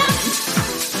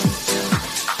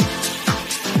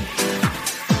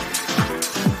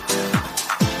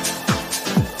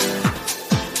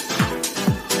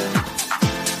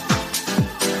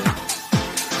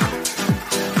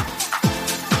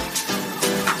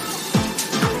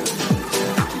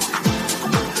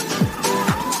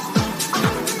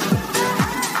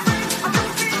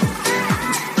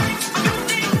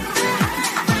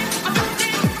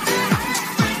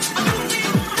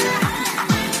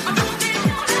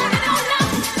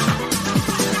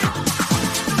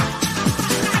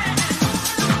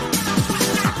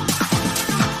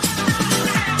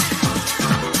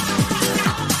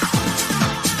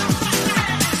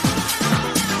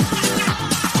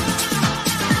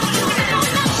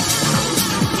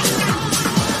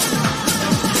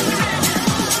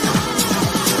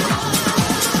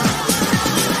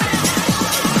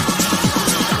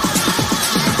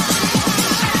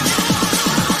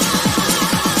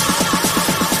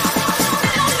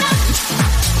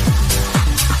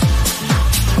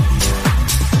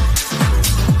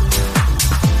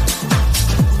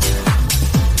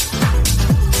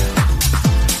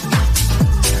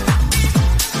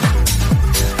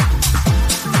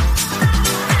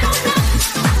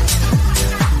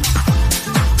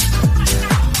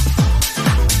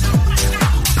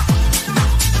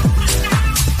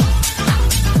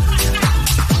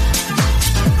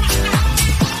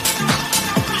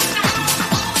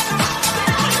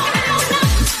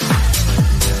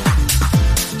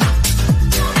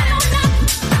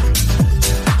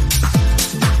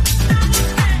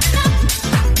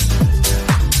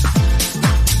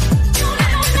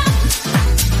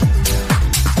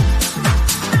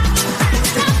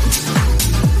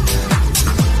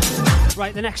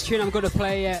 The next tune I'm going to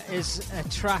play is a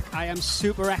track I am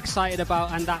super excited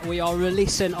about and that we are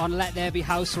releasing on Let There Be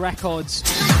House Records.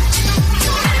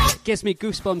 It gives me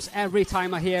goosebumps every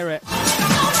time I hear it.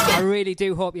 I really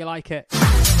do hope you like it.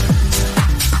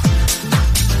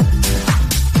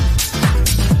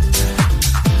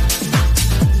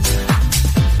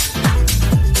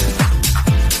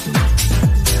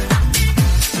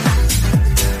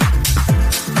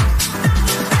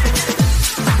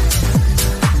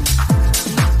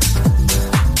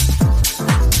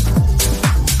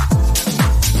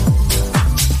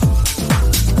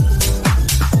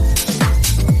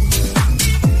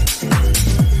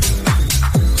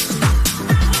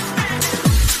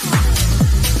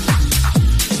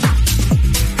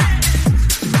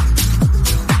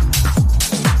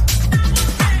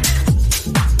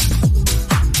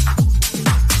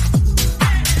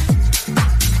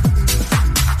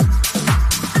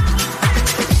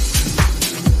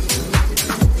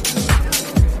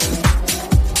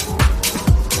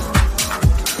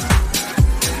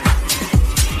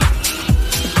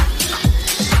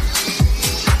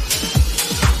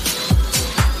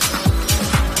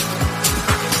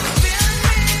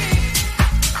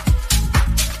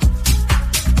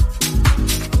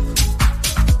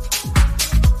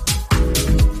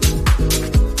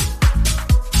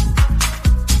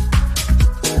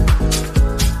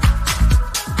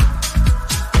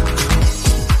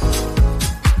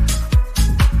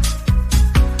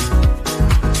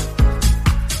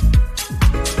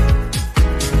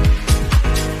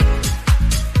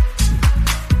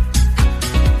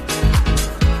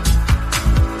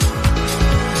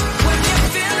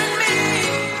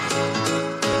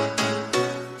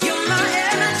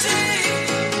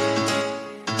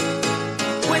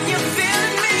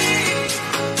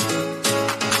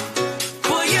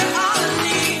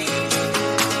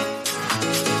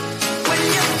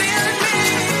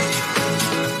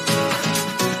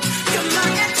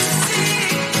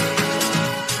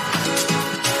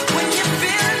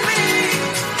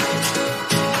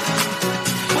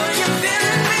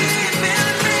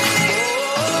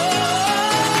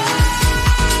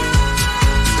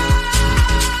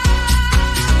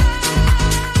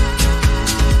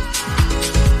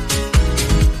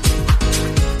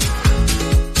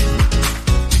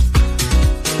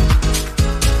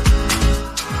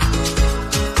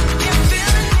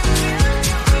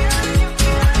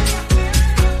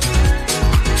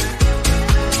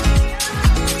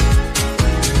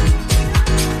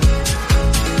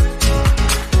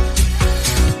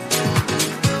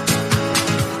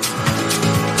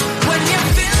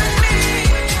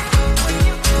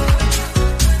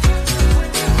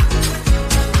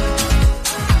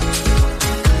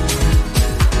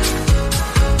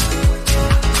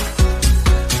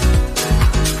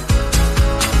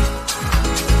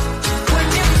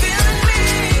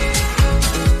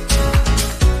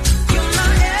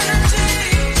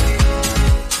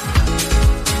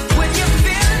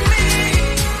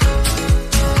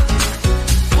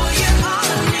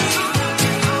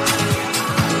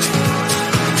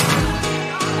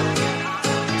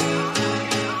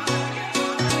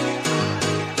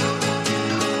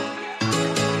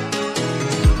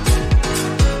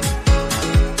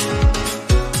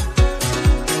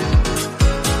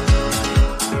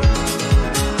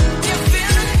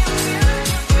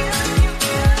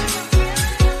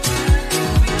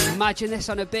 imagine this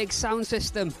on a big sound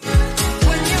system.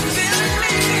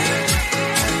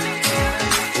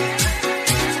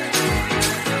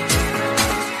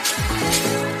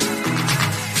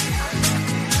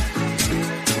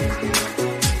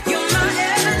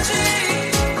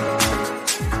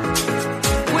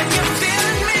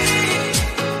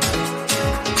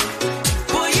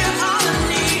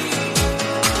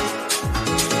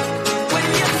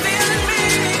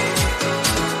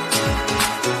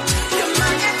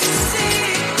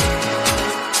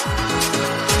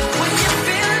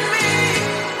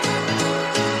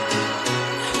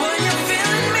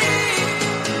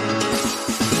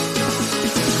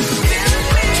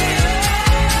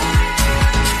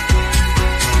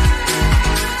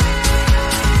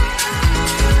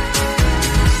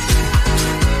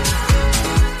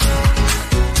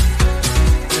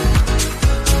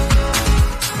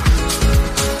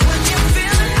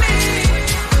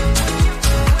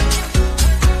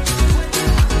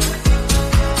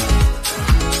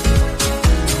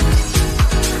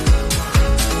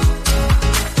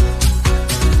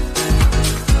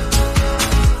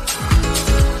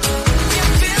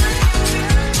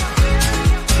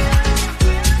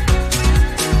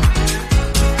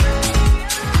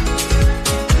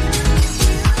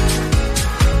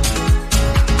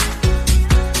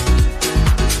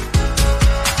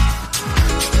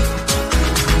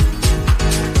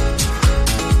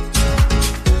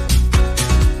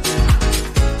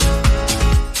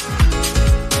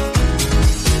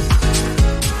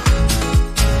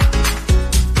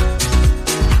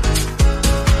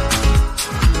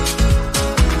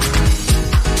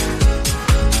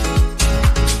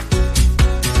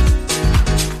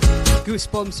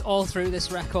 Goosebumps all through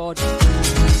this record.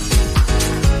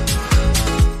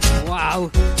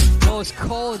 Wow, those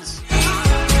chords.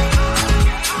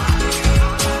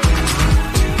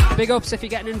 Big ups if you're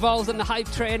getting involved in the hype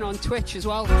train on Twitch as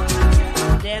well.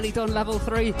 Nearly done level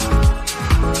 3.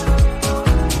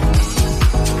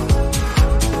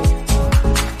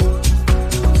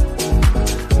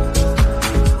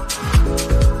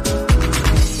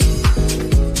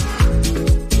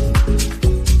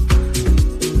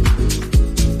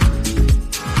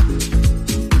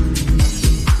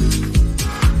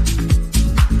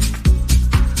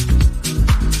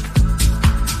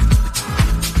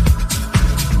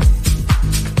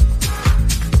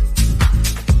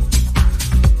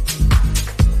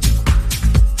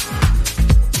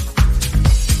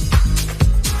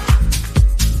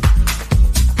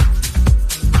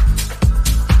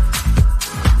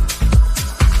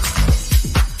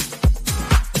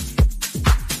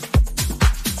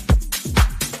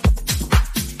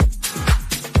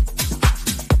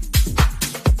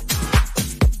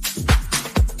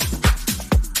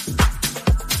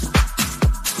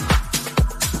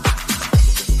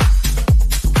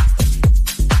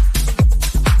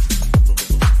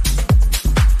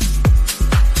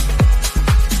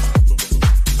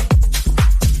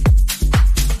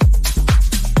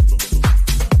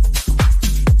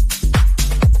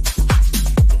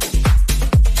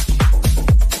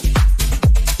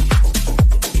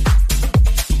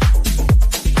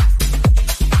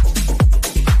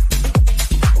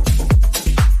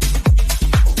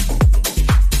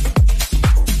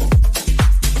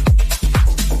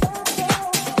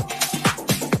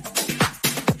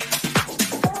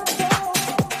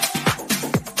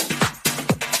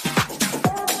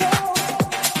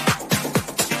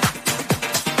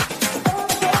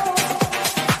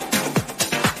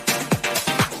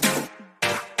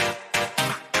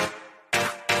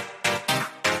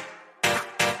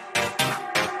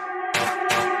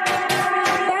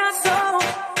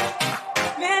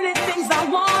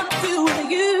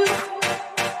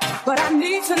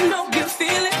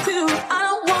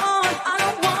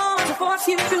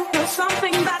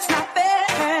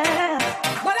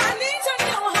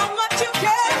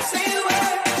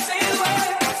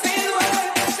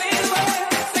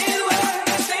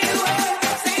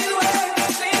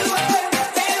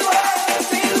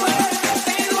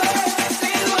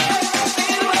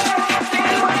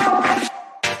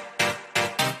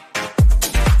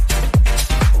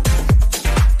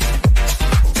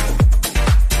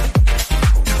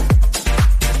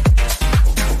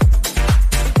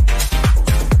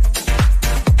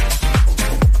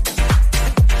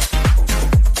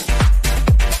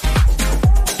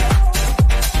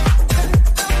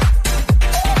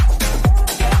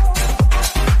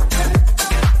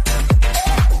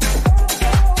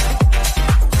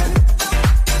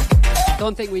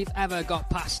 Don't think we've ever got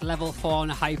past level 4 on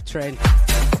a hype train.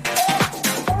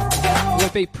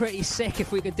 Would be pretty sick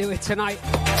if we could do it tonight.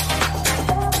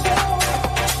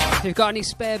 If you've got any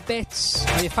spare bits,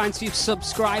 or you fancy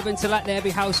subscribing to Let There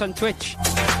Be House on Twitch,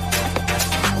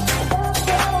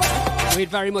 we'd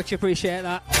very much appreciate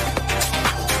that.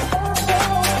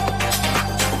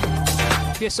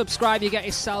 If you subscribe, you get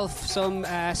yourself some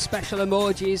special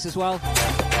emojis as well.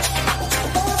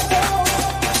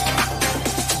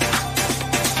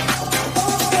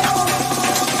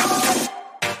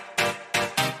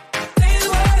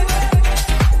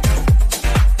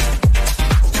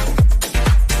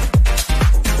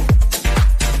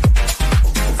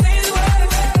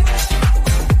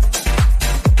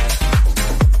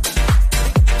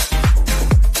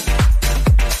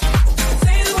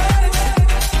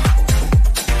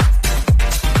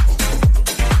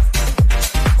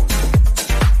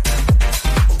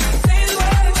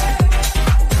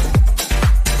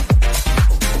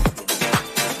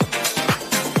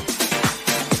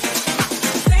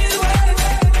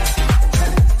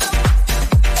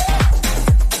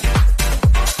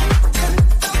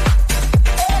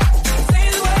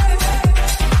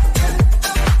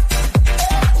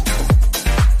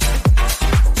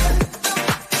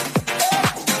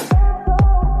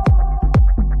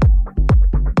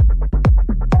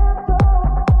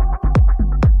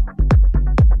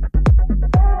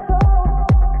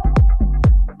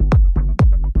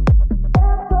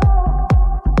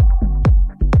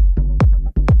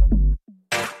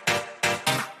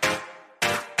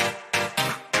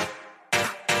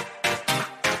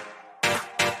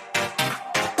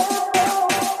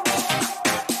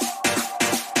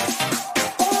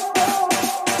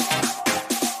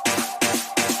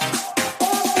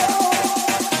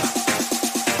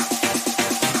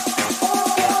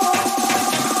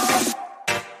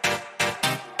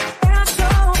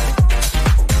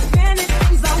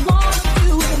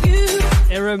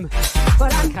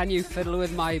 Can you fiddle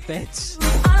with my bits?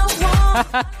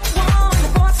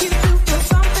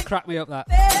 Crack me up that.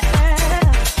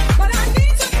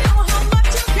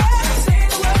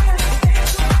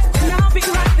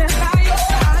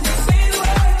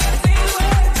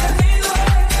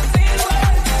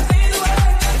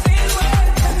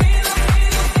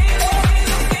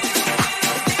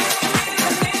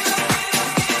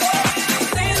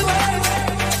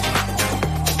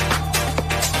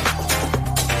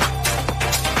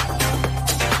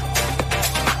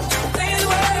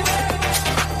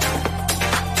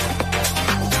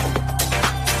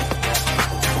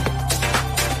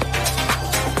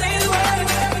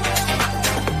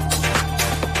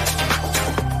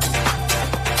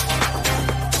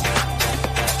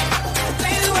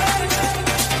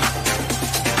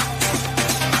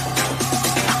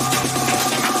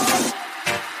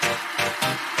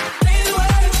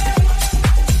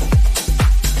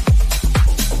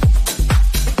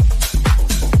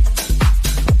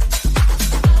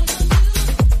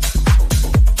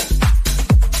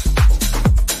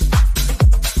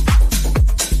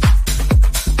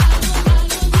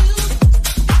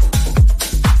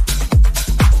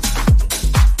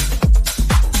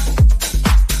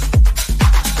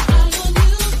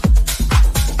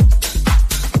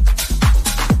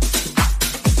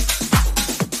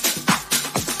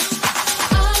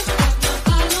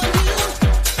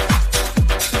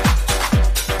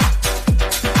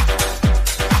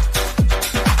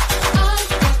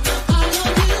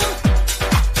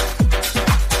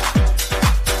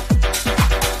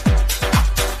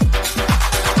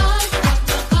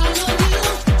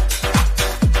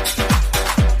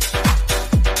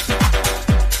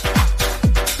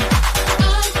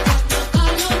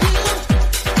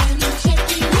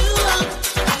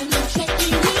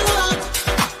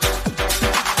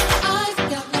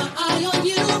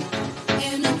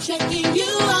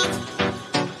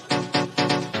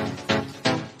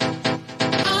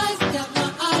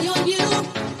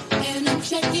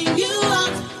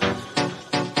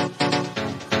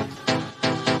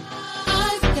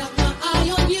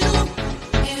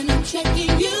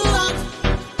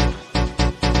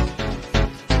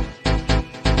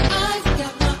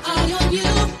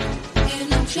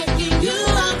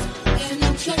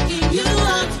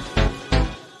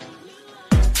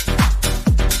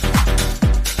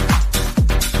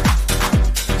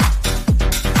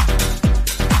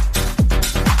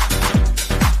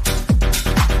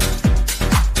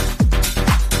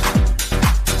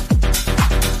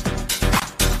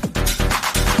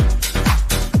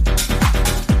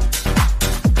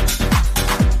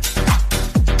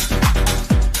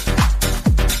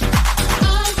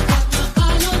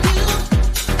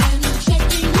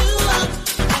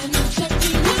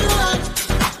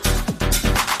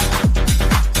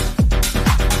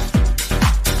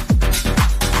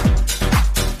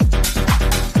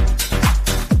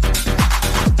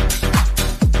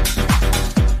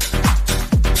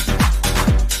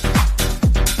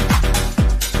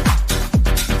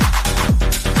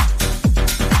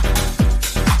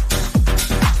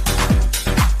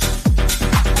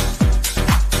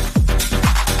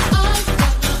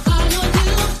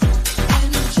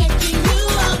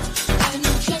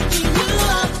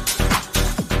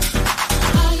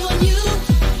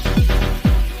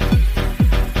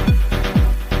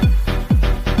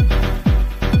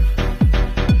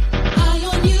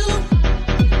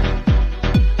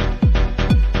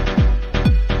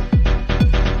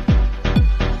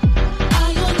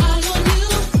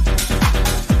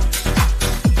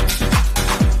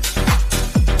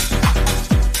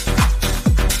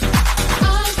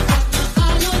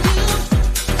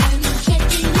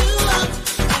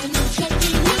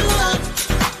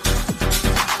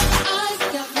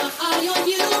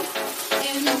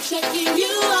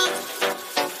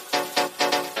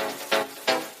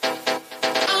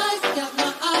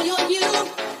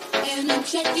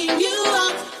 checking you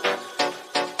out.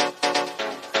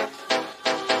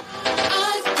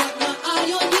 I've got my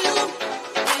eye on you,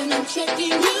 and I'm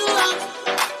checking you out.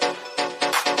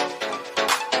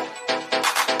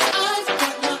 I've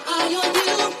got my eye on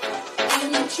you,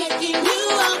 and I'm checking you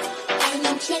out, and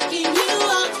I'm checking you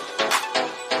out.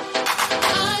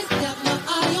 I've got my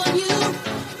eye on you,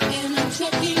 and I'm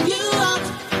checking you out.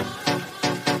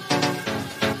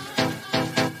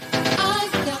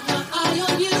 I've got my eye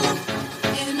on you,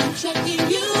 and I'm checking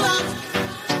you out.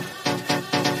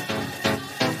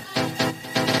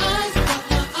 I've got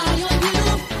my eye on you,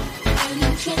 and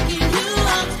I'm checking you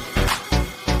out.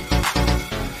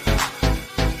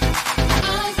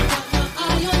 I've got my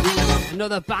eye on you,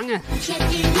 Another banger.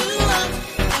 checking you out,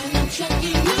 and I'm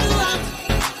checking you out.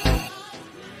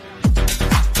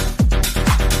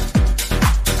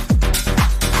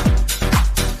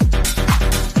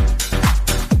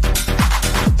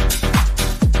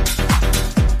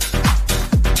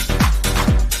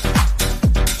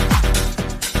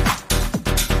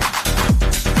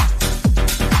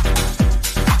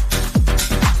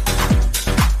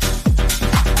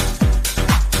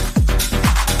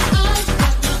 I've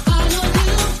got my eye on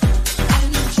you,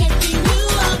 and I'm checking you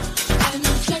out, and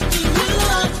I'm checking you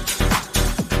out.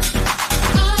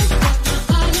 I've got my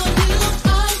eye on you,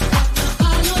 I've got my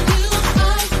eye on you,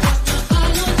 I've got my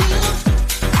eye on you.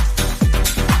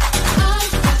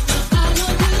 I've got my eye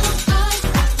on you,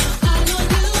 I've got my eye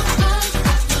on you, I've got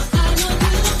my eye on you.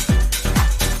 I've got my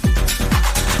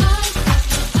eye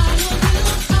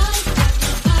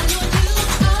on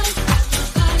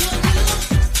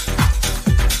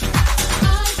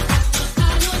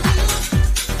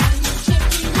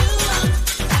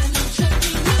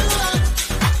you,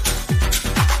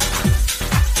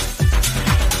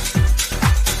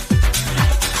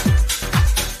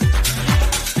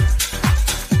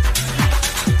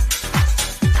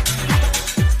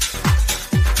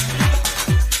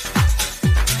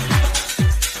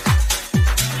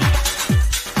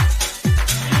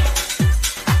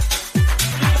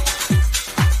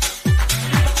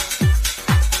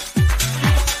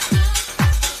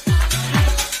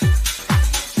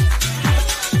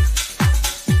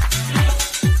 got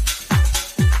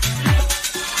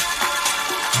my eye on you,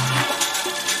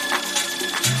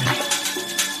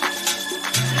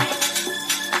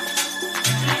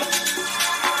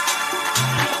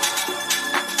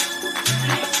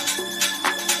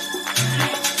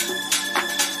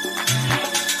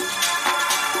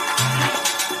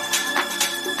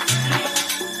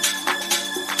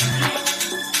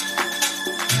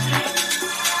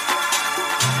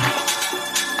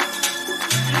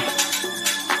 got my eye on you.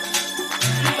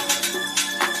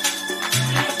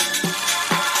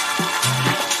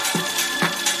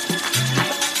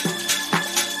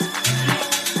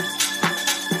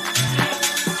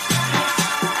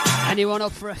 Anyone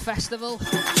up for a festival?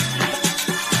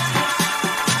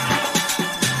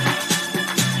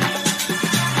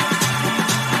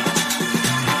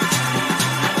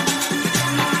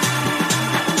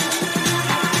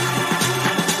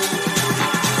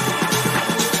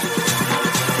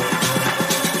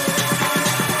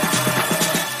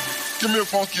 Give me a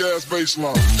funky ass bass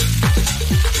line.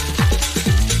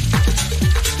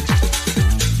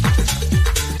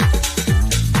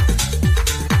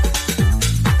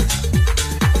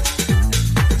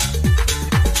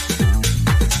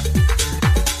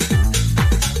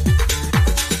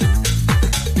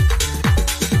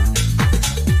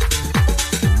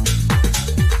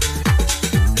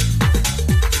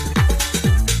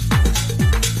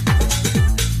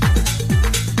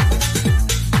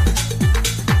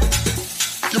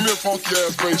 Give me a funky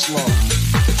ass bass line.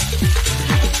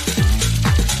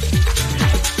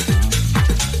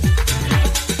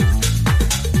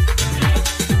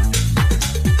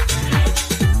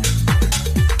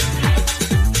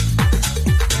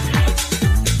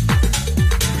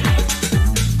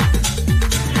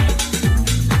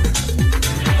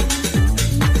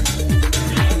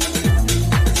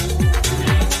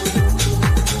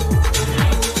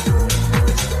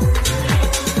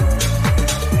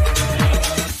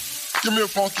 Give me a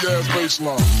funky ass bass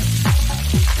line.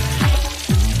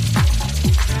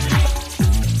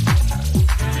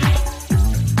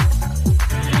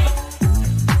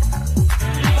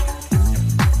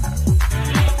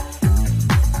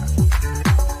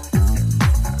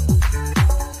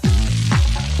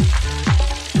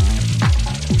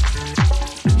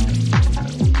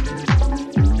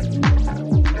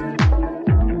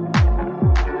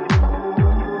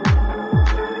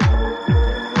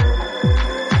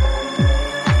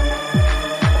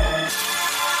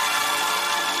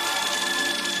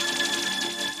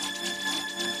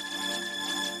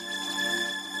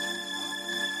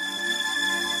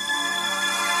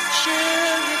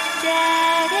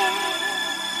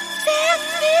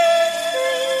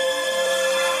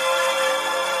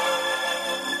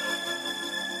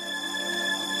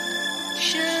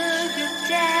 Sugar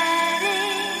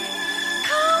daddy,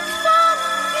 come for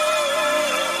me.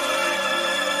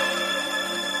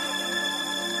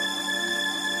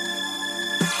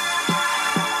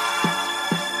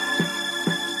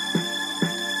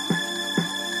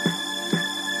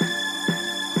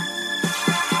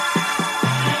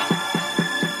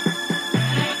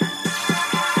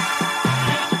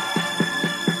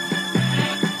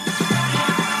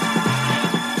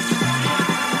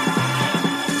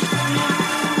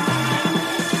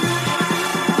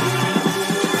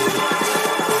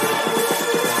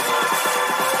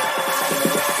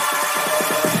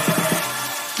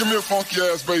 Give me a funky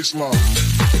ass bass line.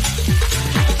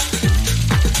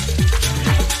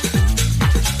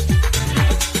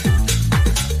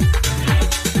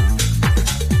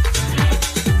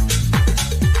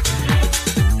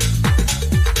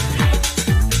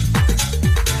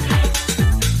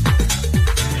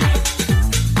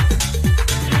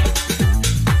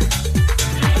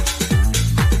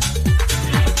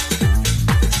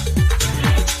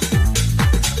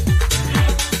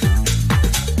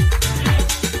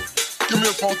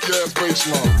 Funky ass bass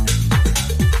line.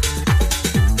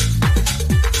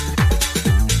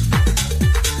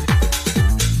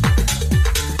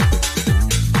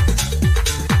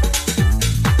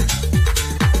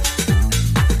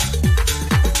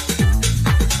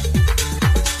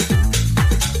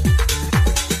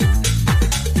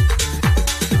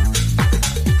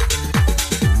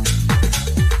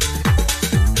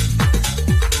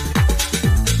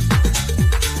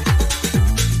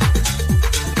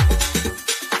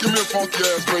 Funky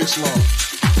ass bass line.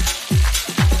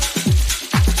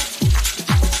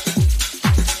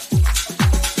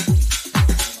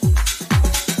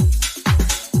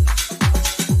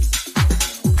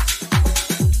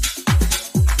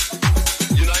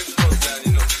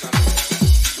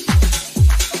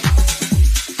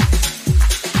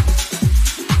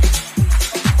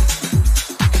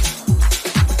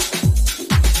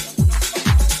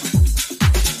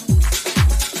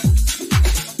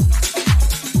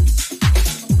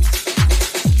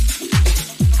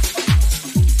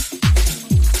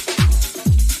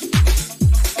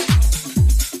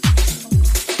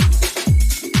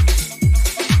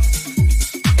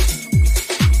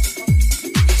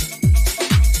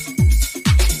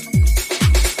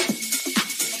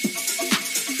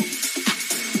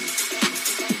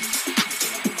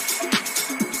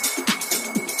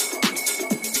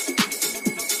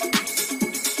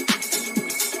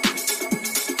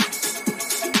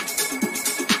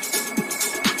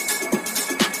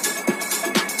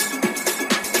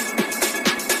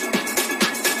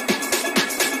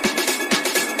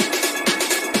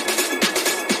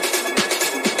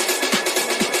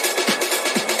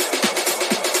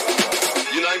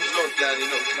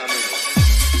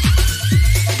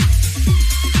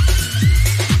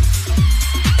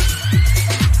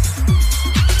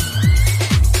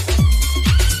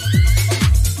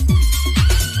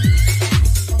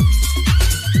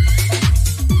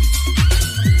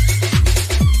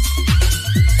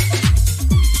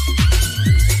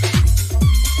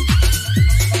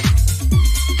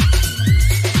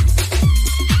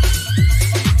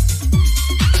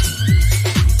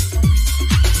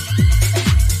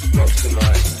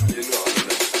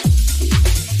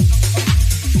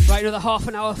 Another half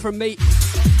an hour from me.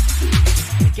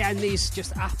 Again, these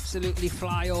just absolutely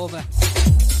fly over.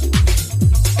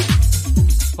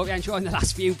 Hope you're enjoying the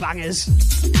last few bangers.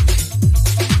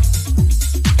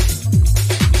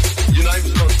 Your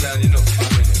name's not down, you're not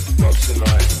coming in. Not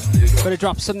tonight. Gonna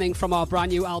drop something from our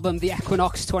brand new album, The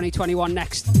Equinox 2021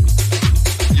 next.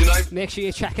 Make sure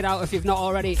you check it out if you've not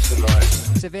already.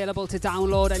 Tonight. It's available to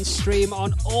download and stream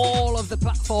on all of the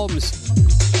platforms.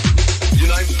 Your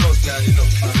name's not down, you're not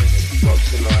coming in. Not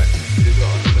tonight, you're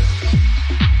not on the list.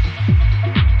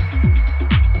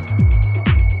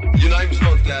 Your name's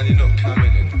not down, you're not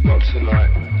coming in. Not tonight,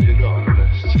 you're not on the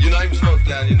list. Your name's not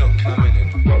down, you're not coming in.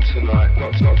 Not tonight,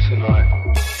 not tonight.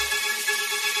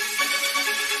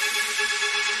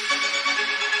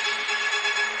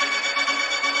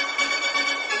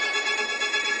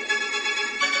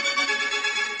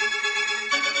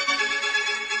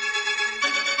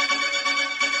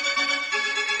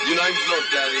 Your name's not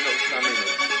down, you're not coming in.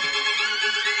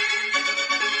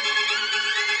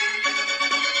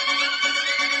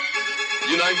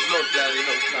 Your name's not down, you're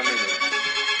not coming in.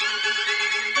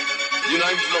 Your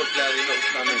name's not down, you're not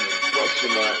coming in. Not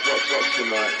tonight, not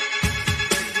tonight.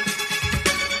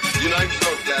 Your name's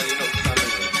not down, you're not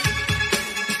coming in.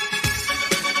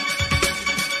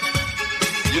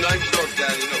 Your name's not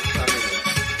down, you're not coming in.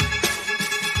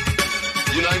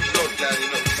 Your name's not down,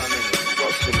 you're not coming in.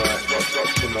 Not tonight, not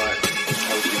tonight.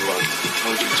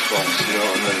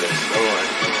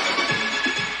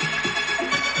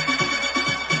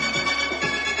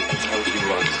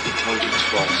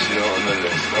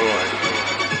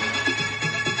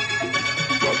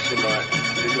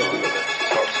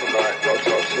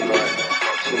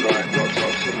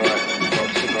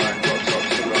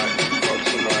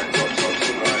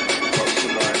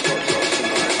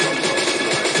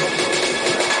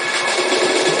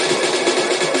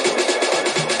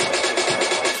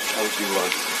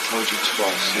 told you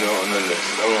twice, you're not on the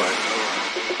list. Alright.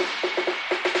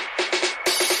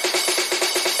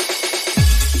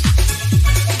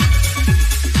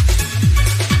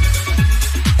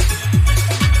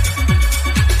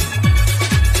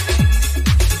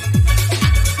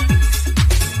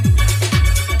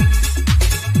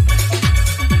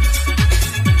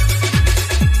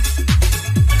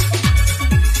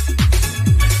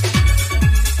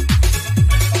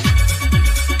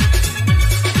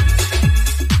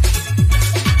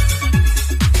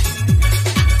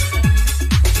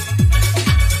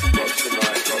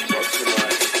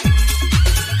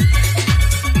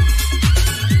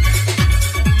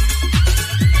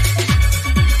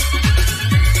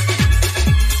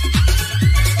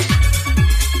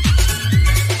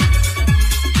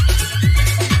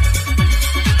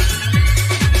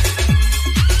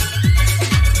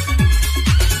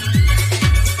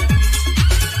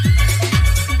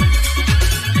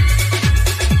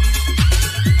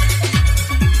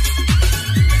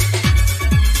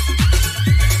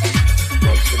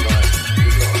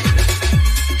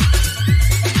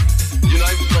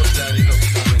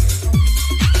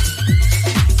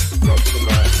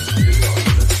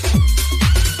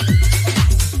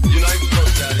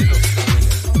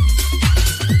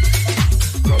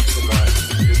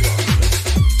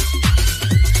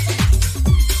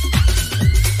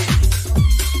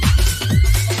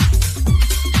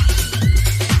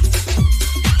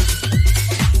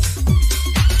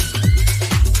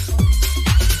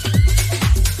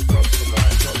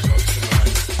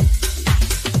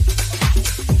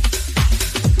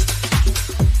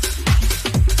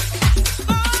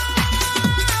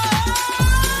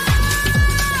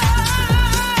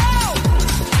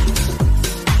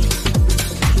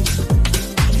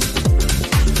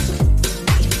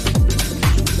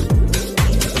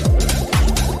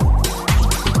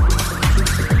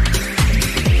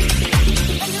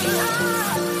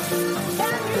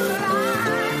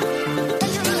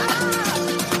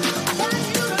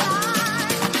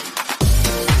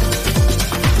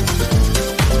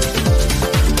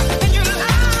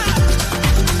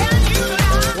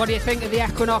 What do you think of the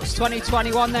Equinox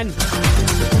 2021 then?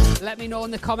 Let me know in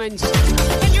the comments.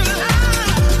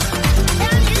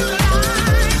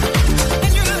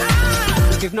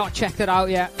 If you've not checked it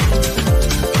out yet,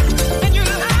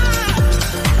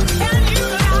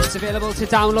 it's available to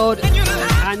download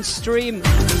and stream.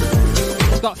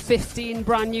 It's got 15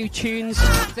 brand new tunes,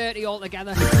 30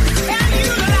 altogether.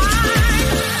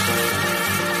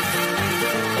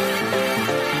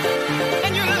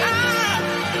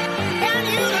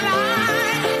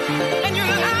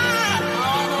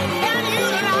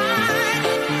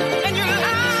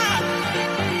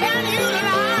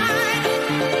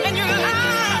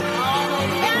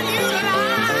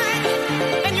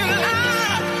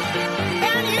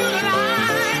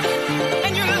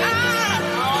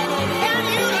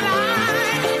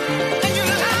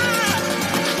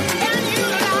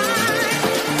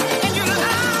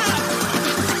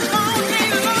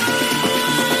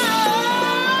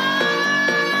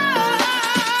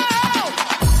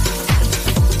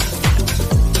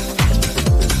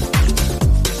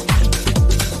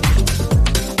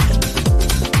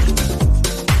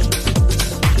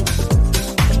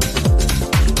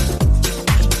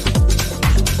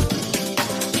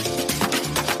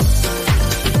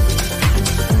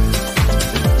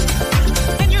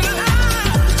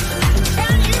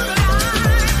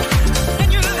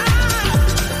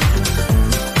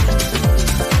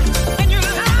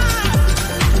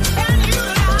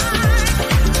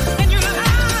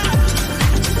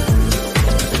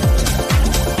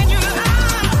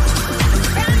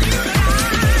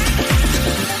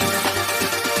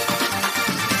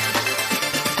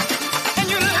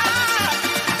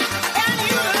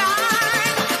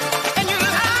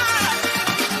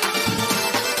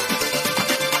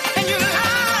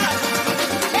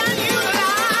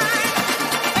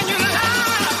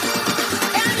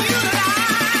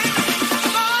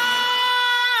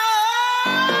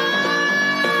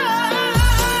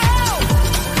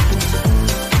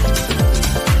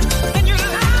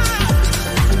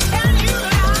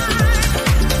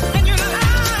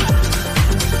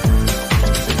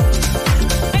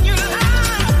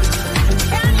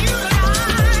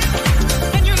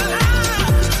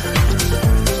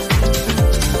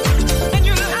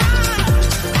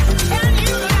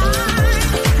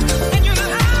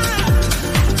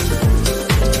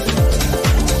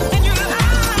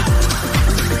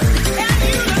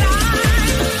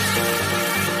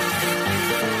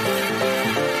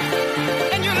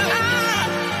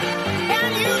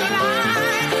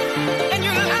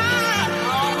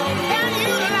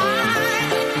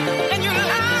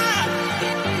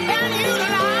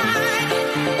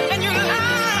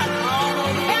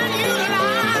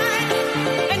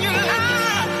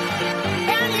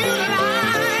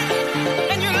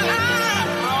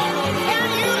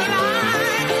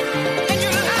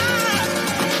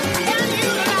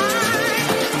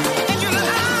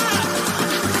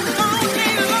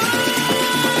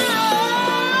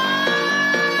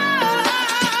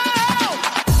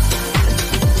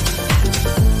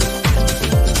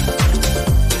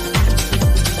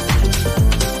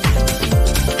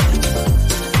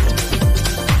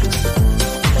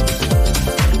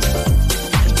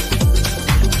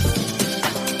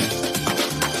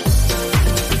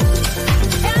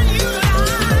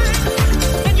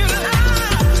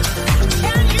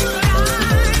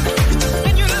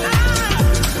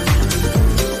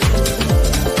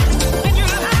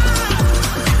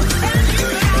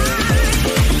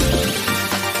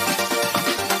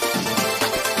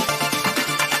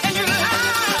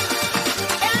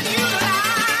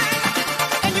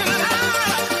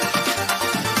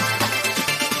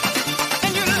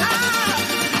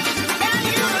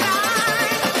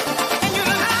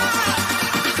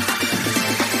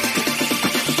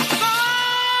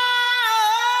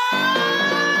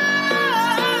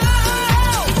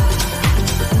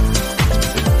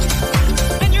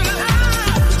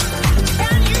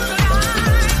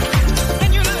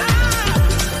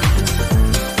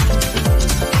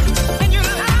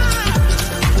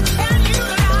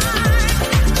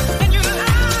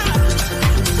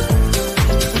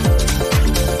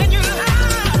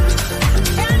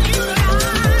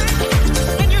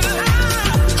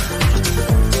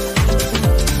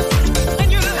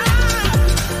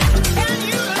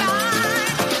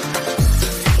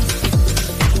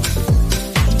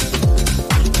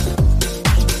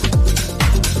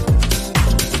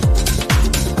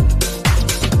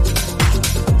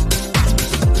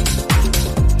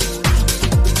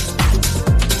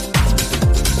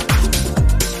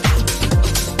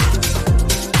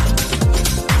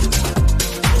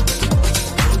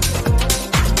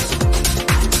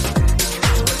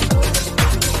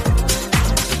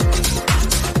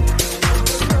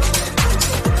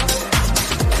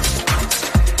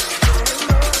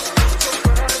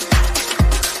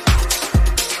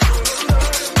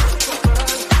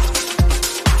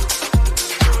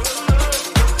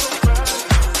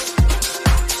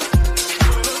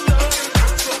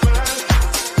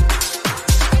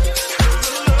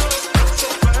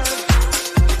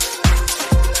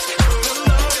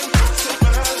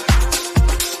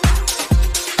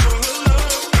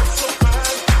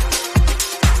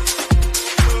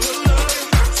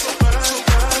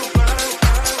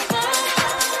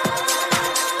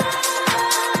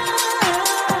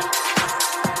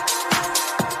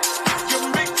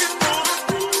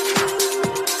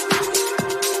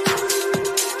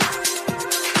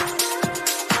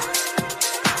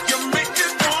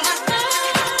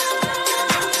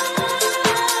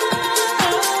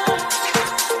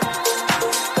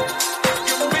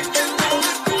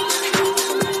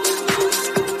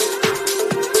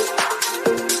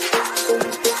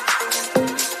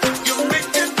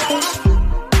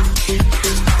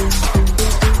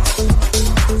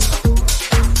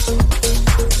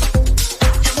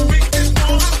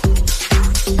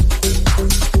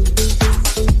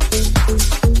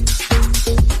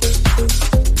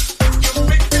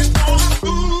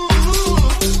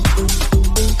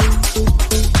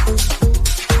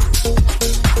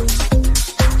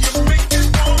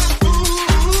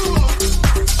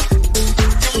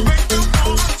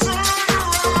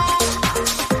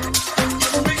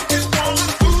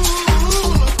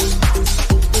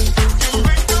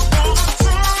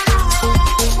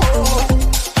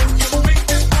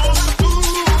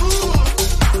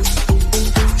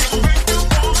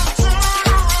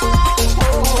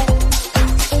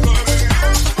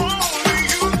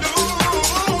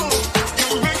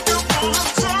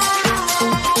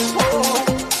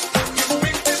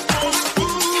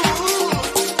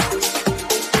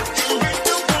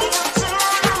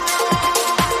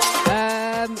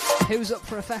 Who's up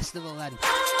for a festival then?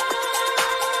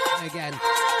 Again.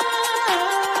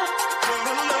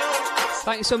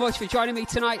 Thank you so much for joining me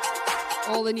tonight.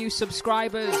 All the new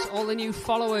subscribers, all the new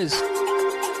followers.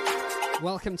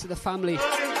 Welcome to the family.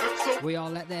 We are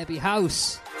Let There Be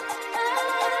House.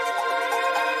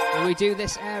 And we do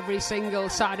this every single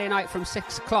Saturday night from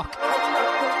 6 o'clock.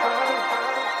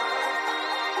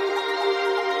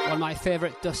 One of my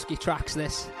favourite dusky tracks,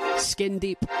 this. Skin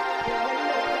Deep.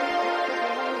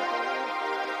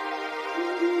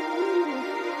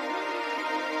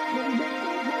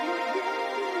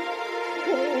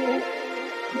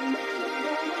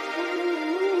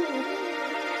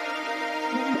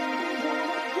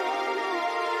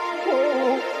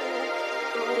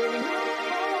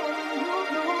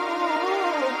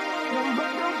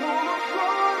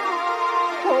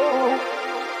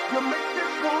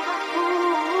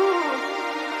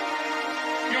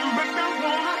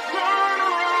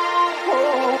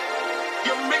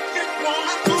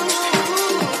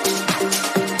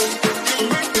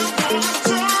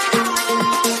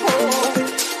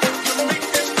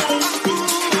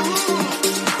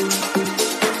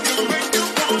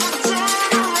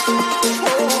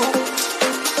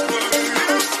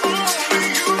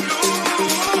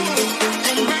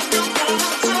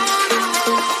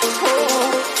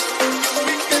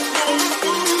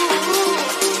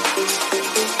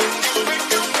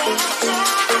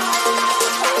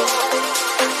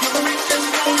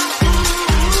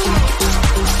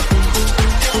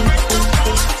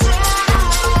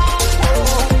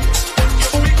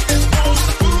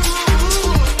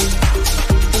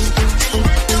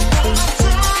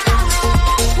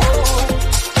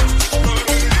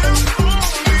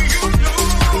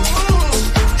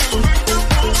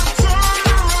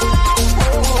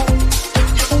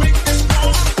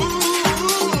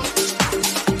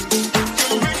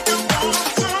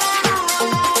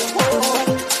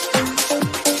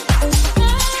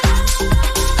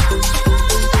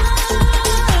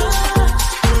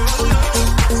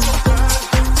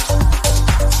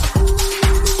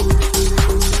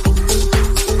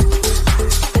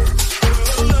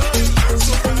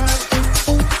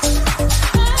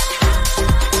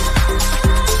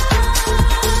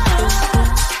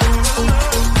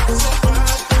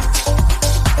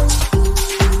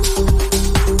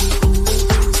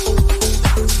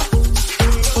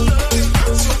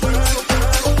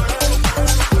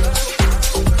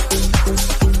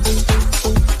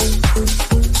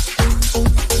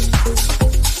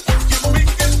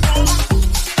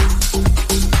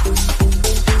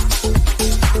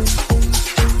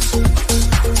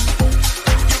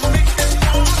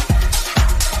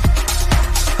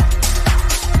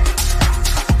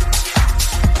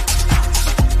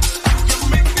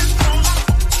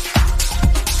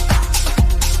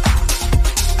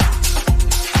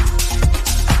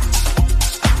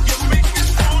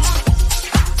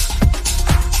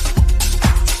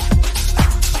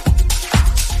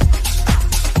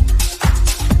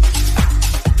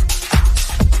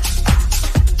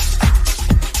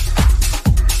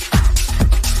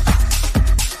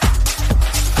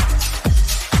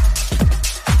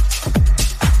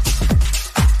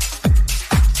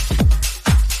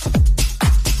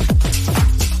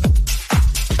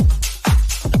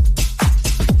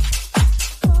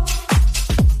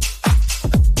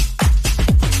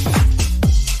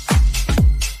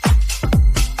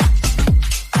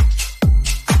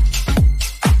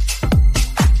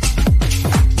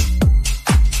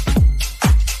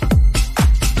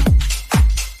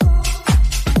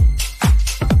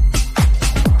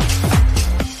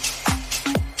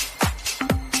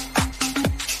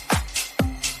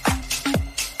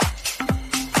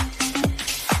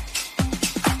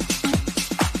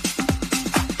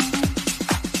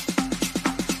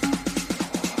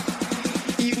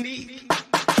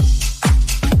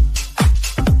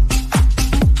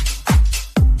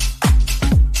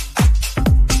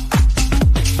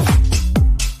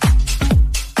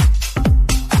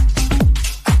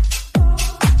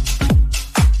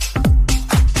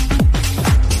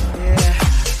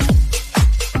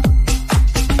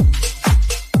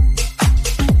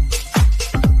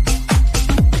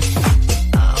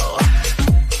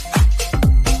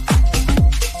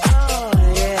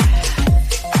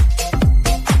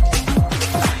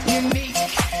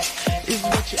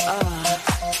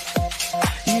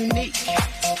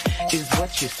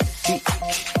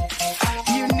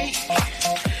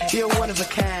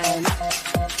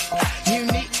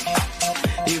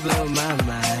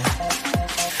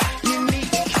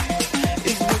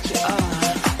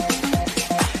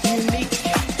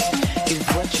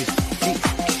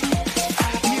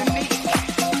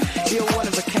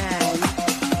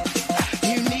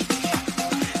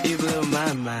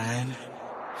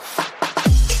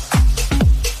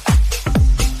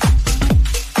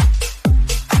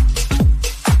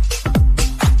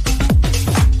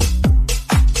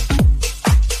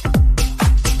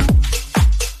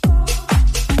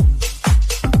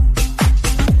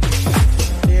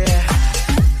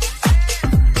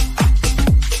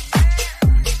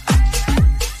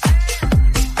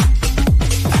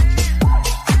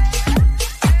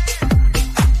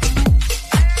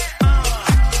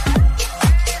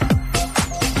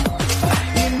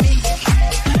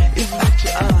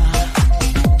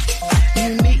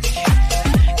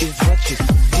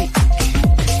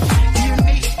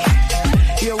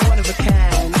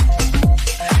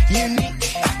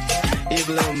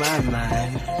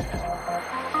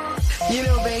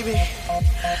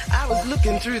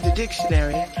 the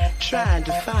dictionary trying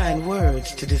to find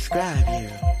words to describe you.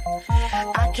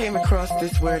 I came across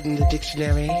this word in the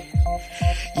dictionary,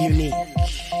 unique.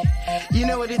 You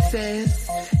know what it says?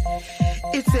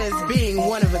 It says being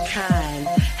one of a kind,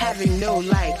 having no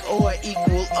like or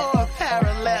equal or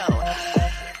parallel.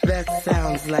 That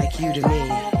sounds like you to me,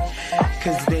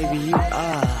 'cause baby you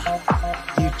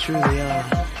truly are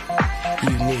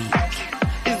unique.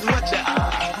 Is what you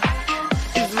are.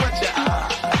 Is what you are.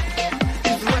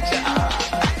 Is what you are.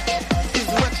 Is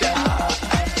what you are.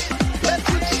 That's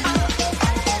what you are.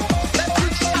 That's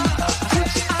what you are.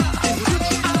 What you are. Is what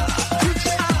you are.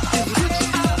 What you are. Is what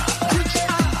you are. What you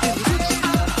are. Is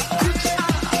what you are. What you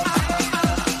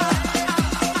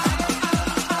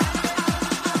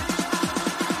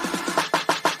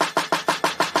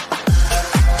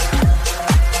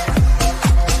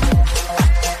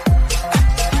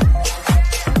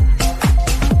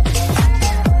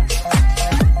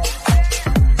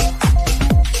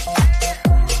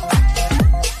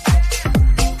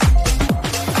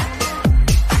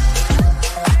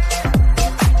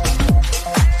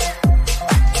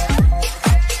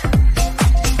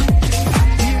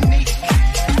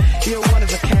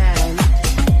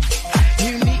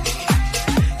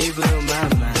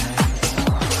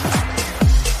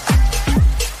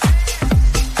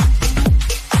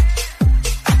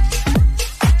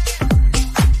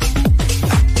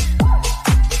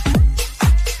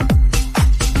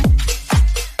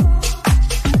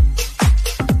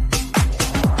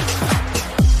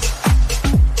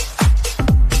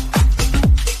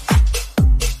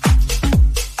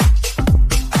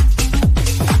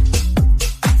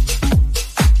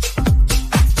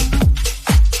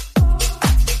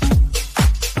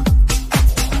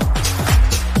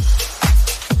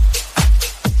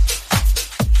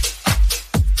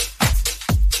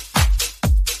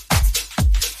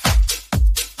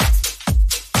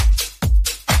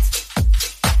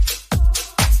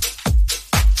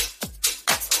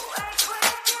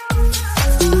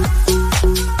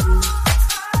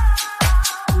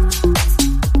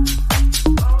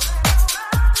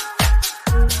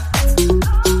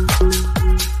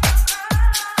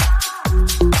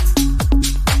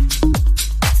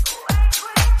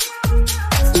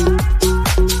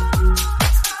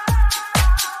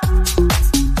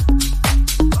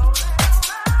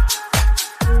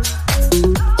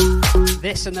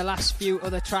This and the last few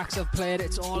other tracks I've played,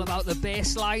 it's all about the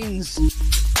bass lines.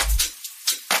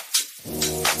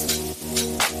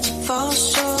 Fall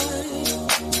short,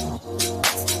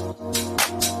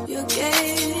 your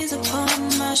gaze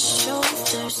upon my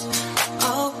shoulders,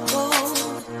 all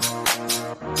gold,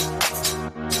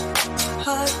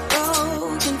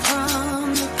 heartbroken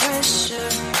from the pressure.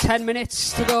 10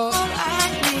 minutes to go. All I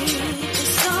need is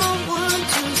someone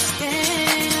to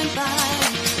stand by.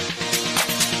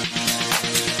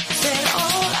 Said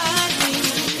all I need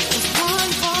is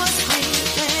one more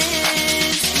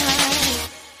sleepless night.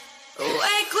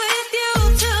 Awake with you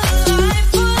till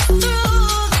life was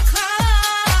through the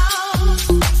clouds,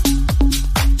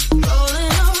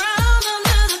 rolling around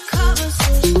under the covers.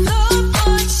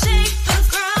 Floorboards shake the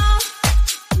ground.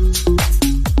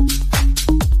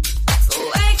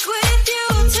 Awake with you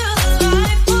till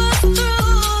life was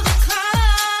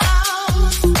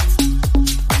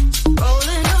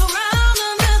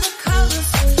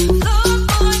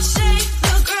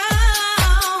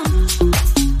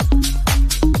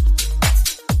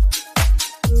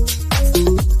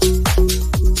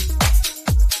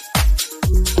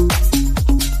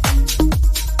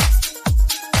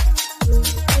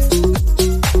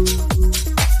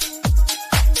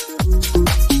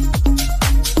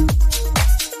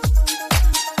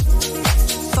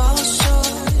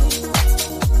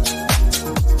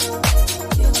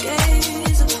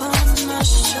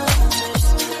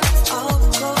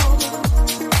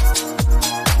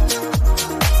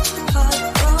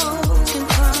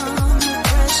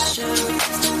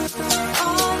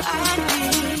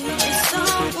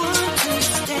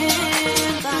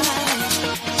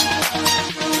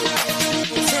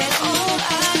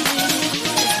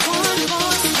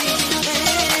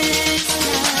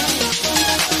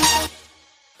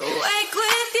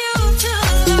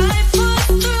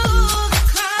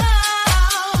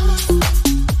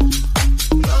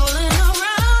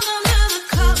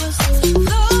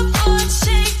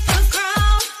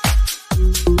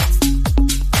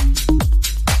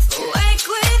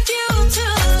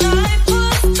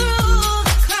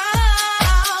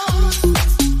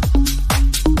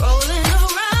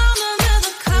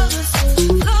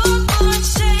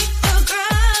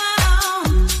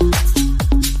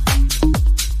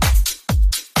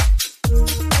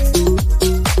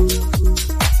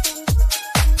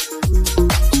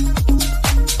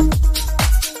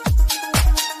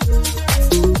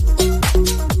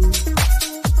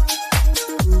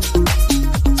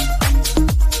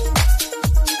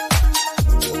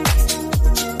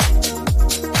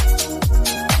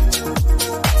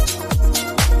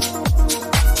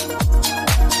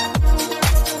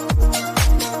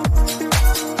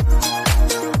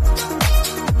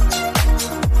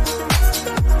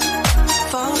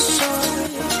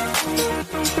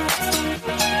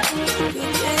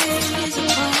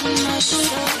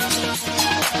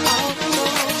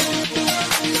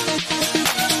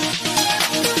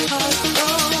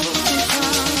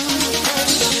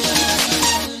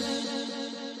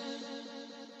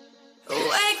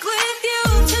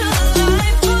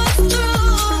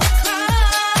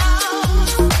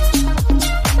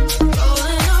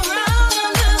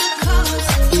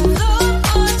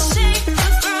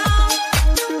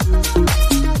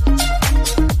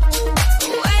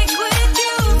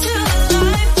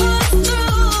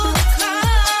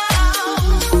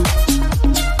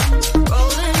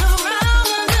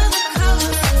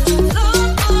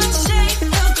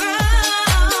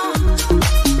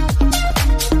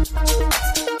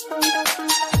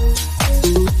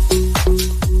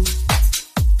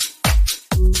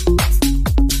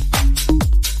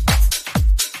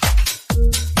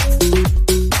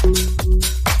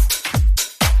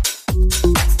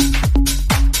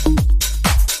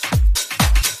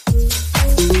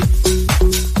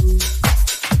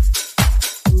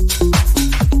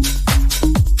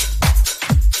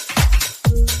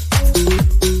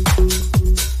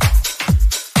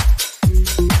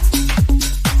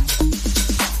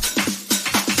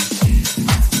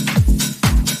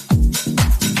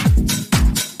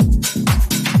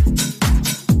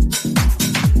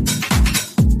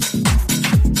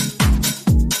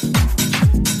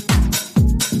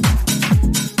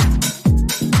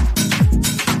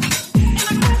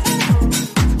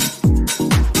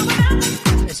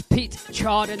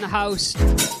Richard in the house.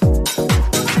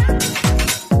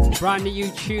 Brand new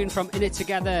tune from In It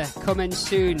Together coming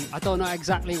soon. I don't know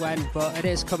exactly when, but it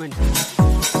is coming.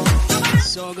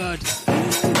 So good.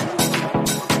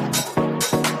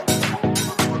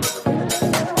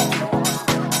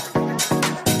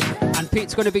 And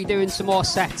Pete's going to be doing some more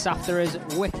sets after his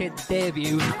wicked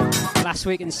debut last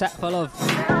week in Set for Love.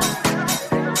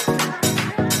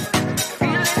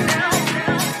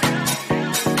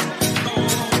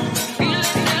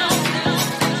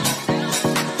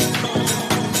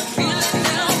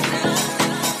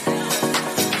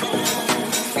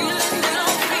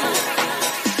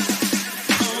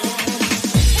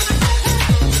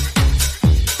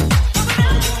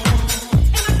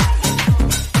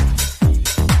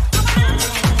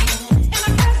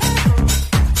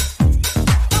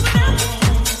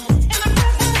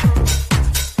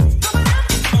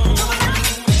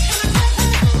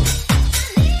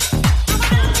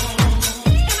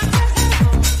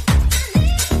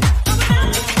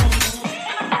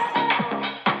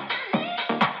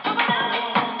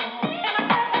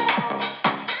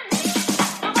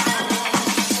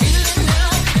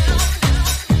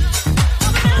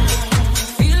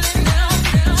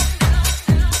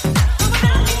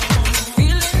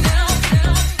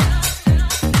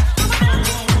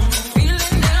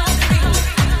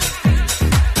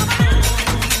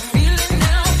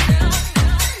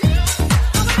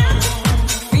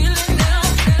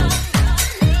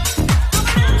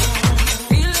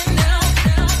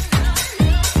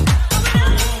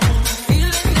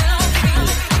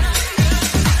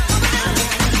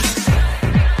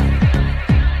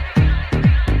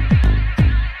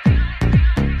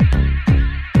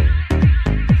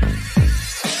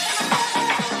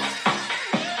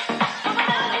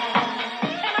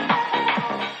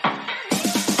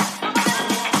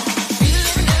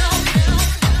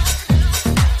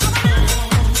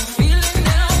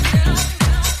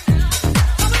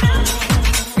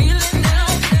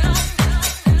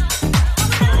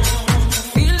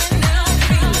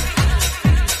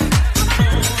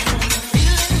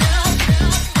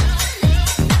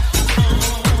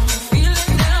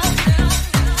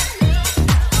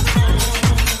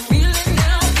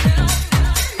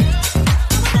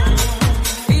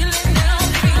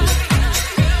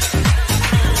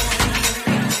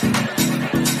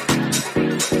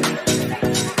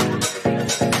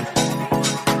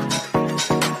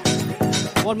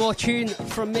 One more tune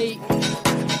from me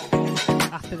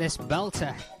after this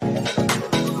belter.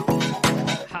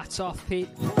 Hats off, Pete.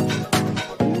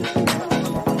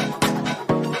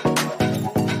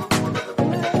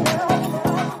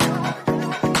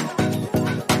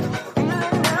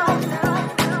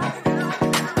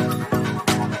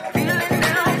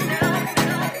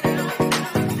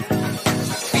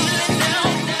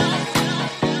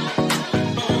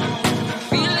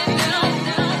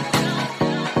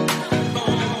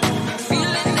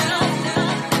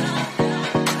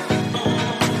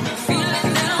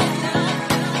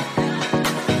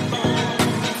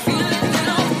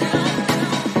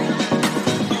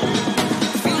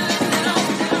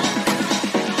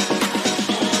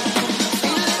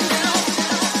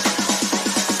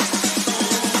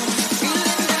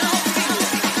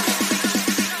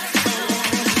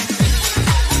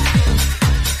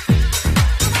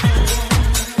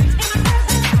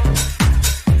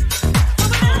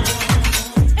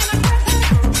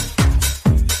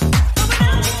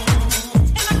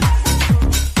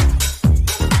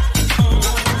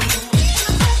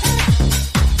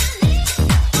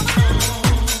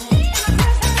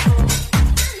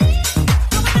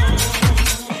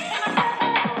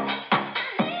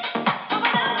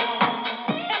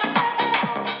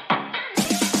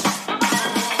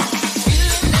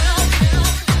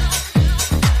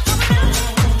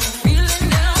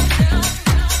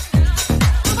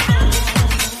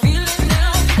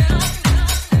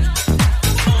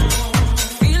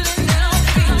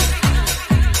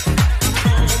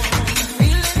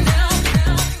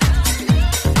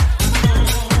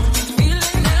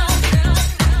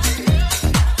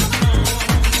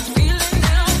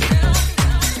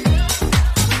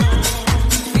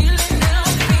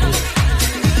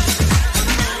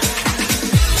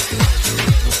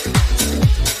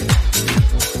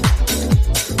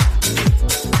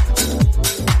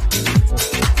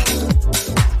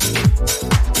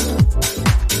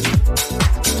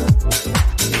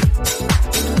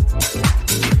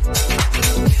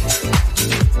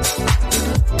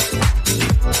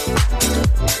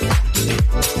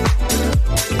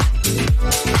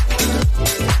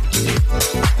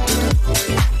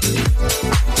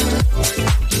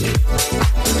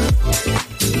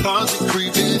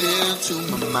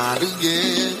 start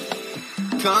again.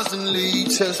 Constantly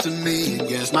testing me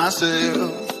against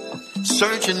myself.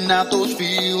 Searching out those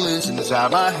feelings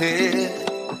inside my head.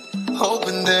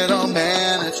 Hoping that I'll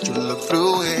manage to look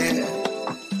through it.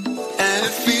 And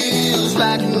it feels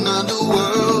like an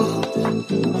underworld.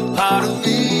 Part of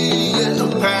me is a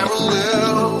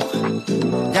parallel.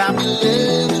 Got me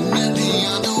living in the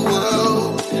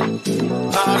underworld.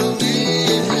 Part of me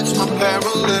is my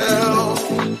parallel.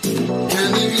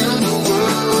 In the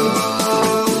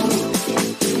underworld.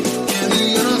 In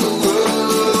the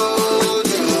underworld.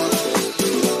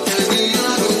 In the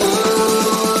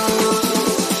underworld.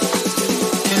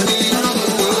 In the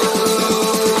underworld.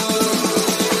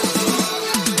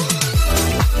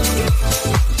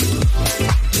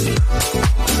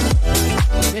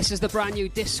 This is the brand new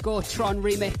Discotron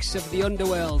remix of The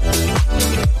Underworld.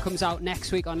 Comes out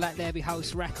next week on Let There Be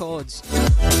House Records.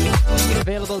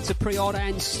 Available to pre-order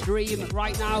and stream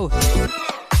right now.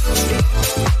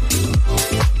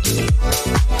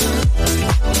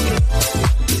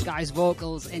 This guy's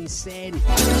vocals insane.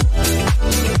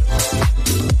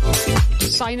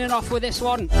 Signing off with this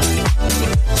one. And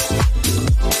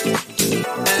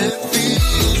it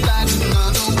feels like an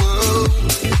underworld.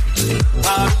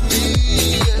 Part of me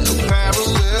is a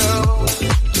parallel.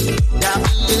 Got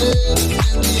me living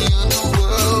in the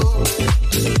underworld.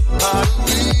 Part of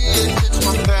me is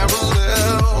my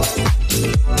parallel.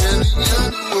 In the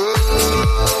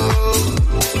underworld.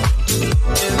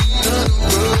 In the underworld. In the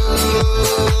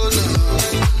underworld.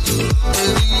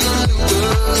 In the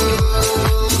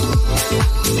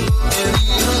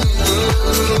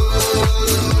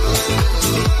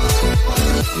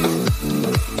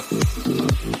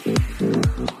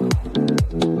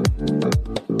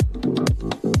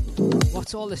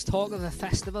What's all this talk of a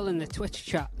festival in the Twitch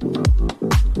chat?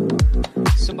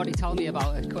 Somebody tell me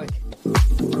about it, quick.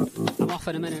 I'm off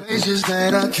in a minute. Faces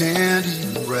that I can't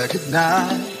even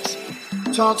recognize.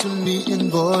 Talk to me in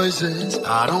voices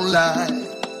I don't like.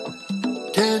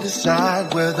 Can't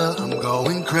decide whether I'm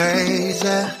going crazy.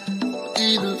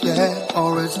 Either that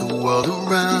or it's the world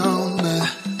around me.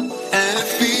 And it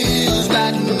feels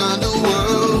like an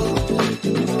underworld.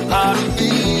 Part of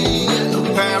me is a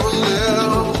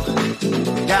parallel.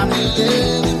 Got me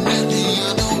living in the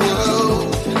underworld.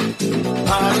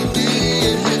 Part of me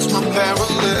is my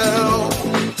parallel.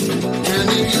 In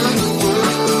the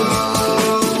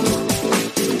underworld.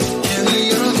 In the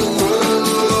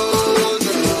underworld.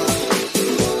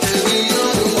 In the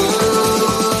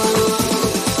underworld.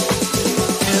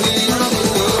 In the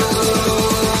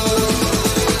underworld.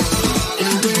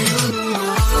 In the underworld. In the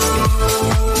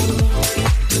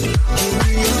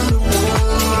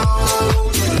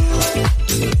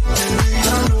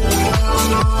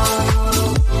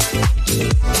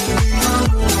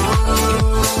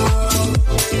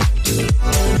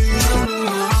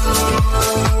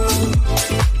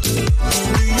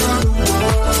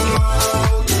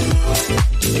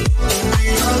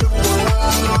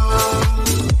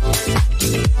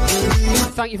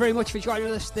Thank you very much for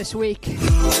joining us this week.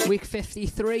 Week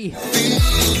 53.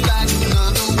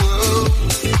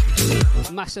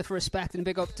 Massive respect and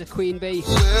big up to Queen Bee.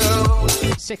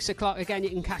 6 o'clock again, you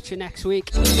can catch her next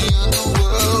week.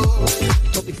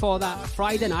 But before that,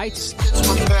 Friday nights,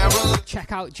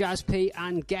 check out Jazz P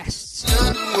and guests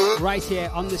right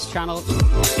here on this channel.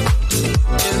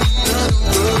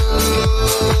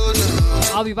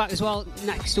 I'll be back as well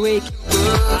next week,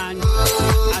 and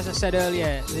as I said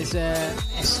earlier, there's a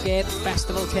Escape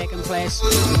Festival taking place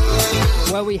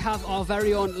where we have our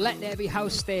very own Let There Be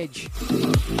House stage.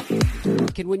 You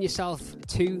can win yourself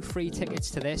 2 free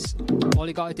tickets to this. All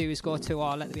you got to do is go to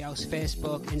our Let There Be House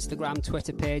Facebook, Instagram,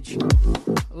 Twitter page,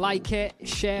 like it,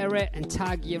 share it, and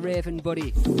tag your raving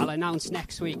buddy. I'll announce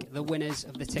next week the winners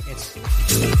of the tickets.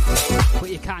 But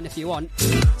you can, if you want,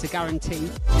 to guarantee,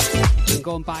 and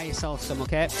go and buy yourself some,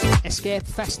 okay?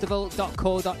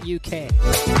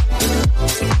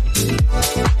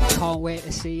 escapefestival.co.uk. Can't wait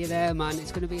to see you there, man.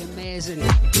 It's going to be amazing.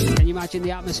 Can you imagine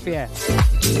the atmosphere?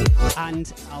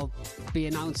 And I'll be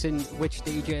announcing which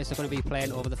DJs are going to be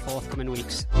playing over the forthcoming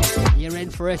weeks. You're in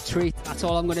for a treat, that's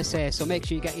all I'm going to say. So make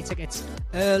sure you get your tickets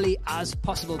early as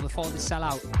possible before they sell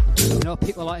out. You know,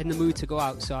 people are in the mood to go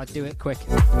out, so I'd do it quick.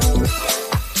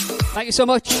 Thank you so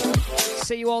much.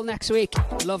 See you all next week.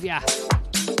 Love ya.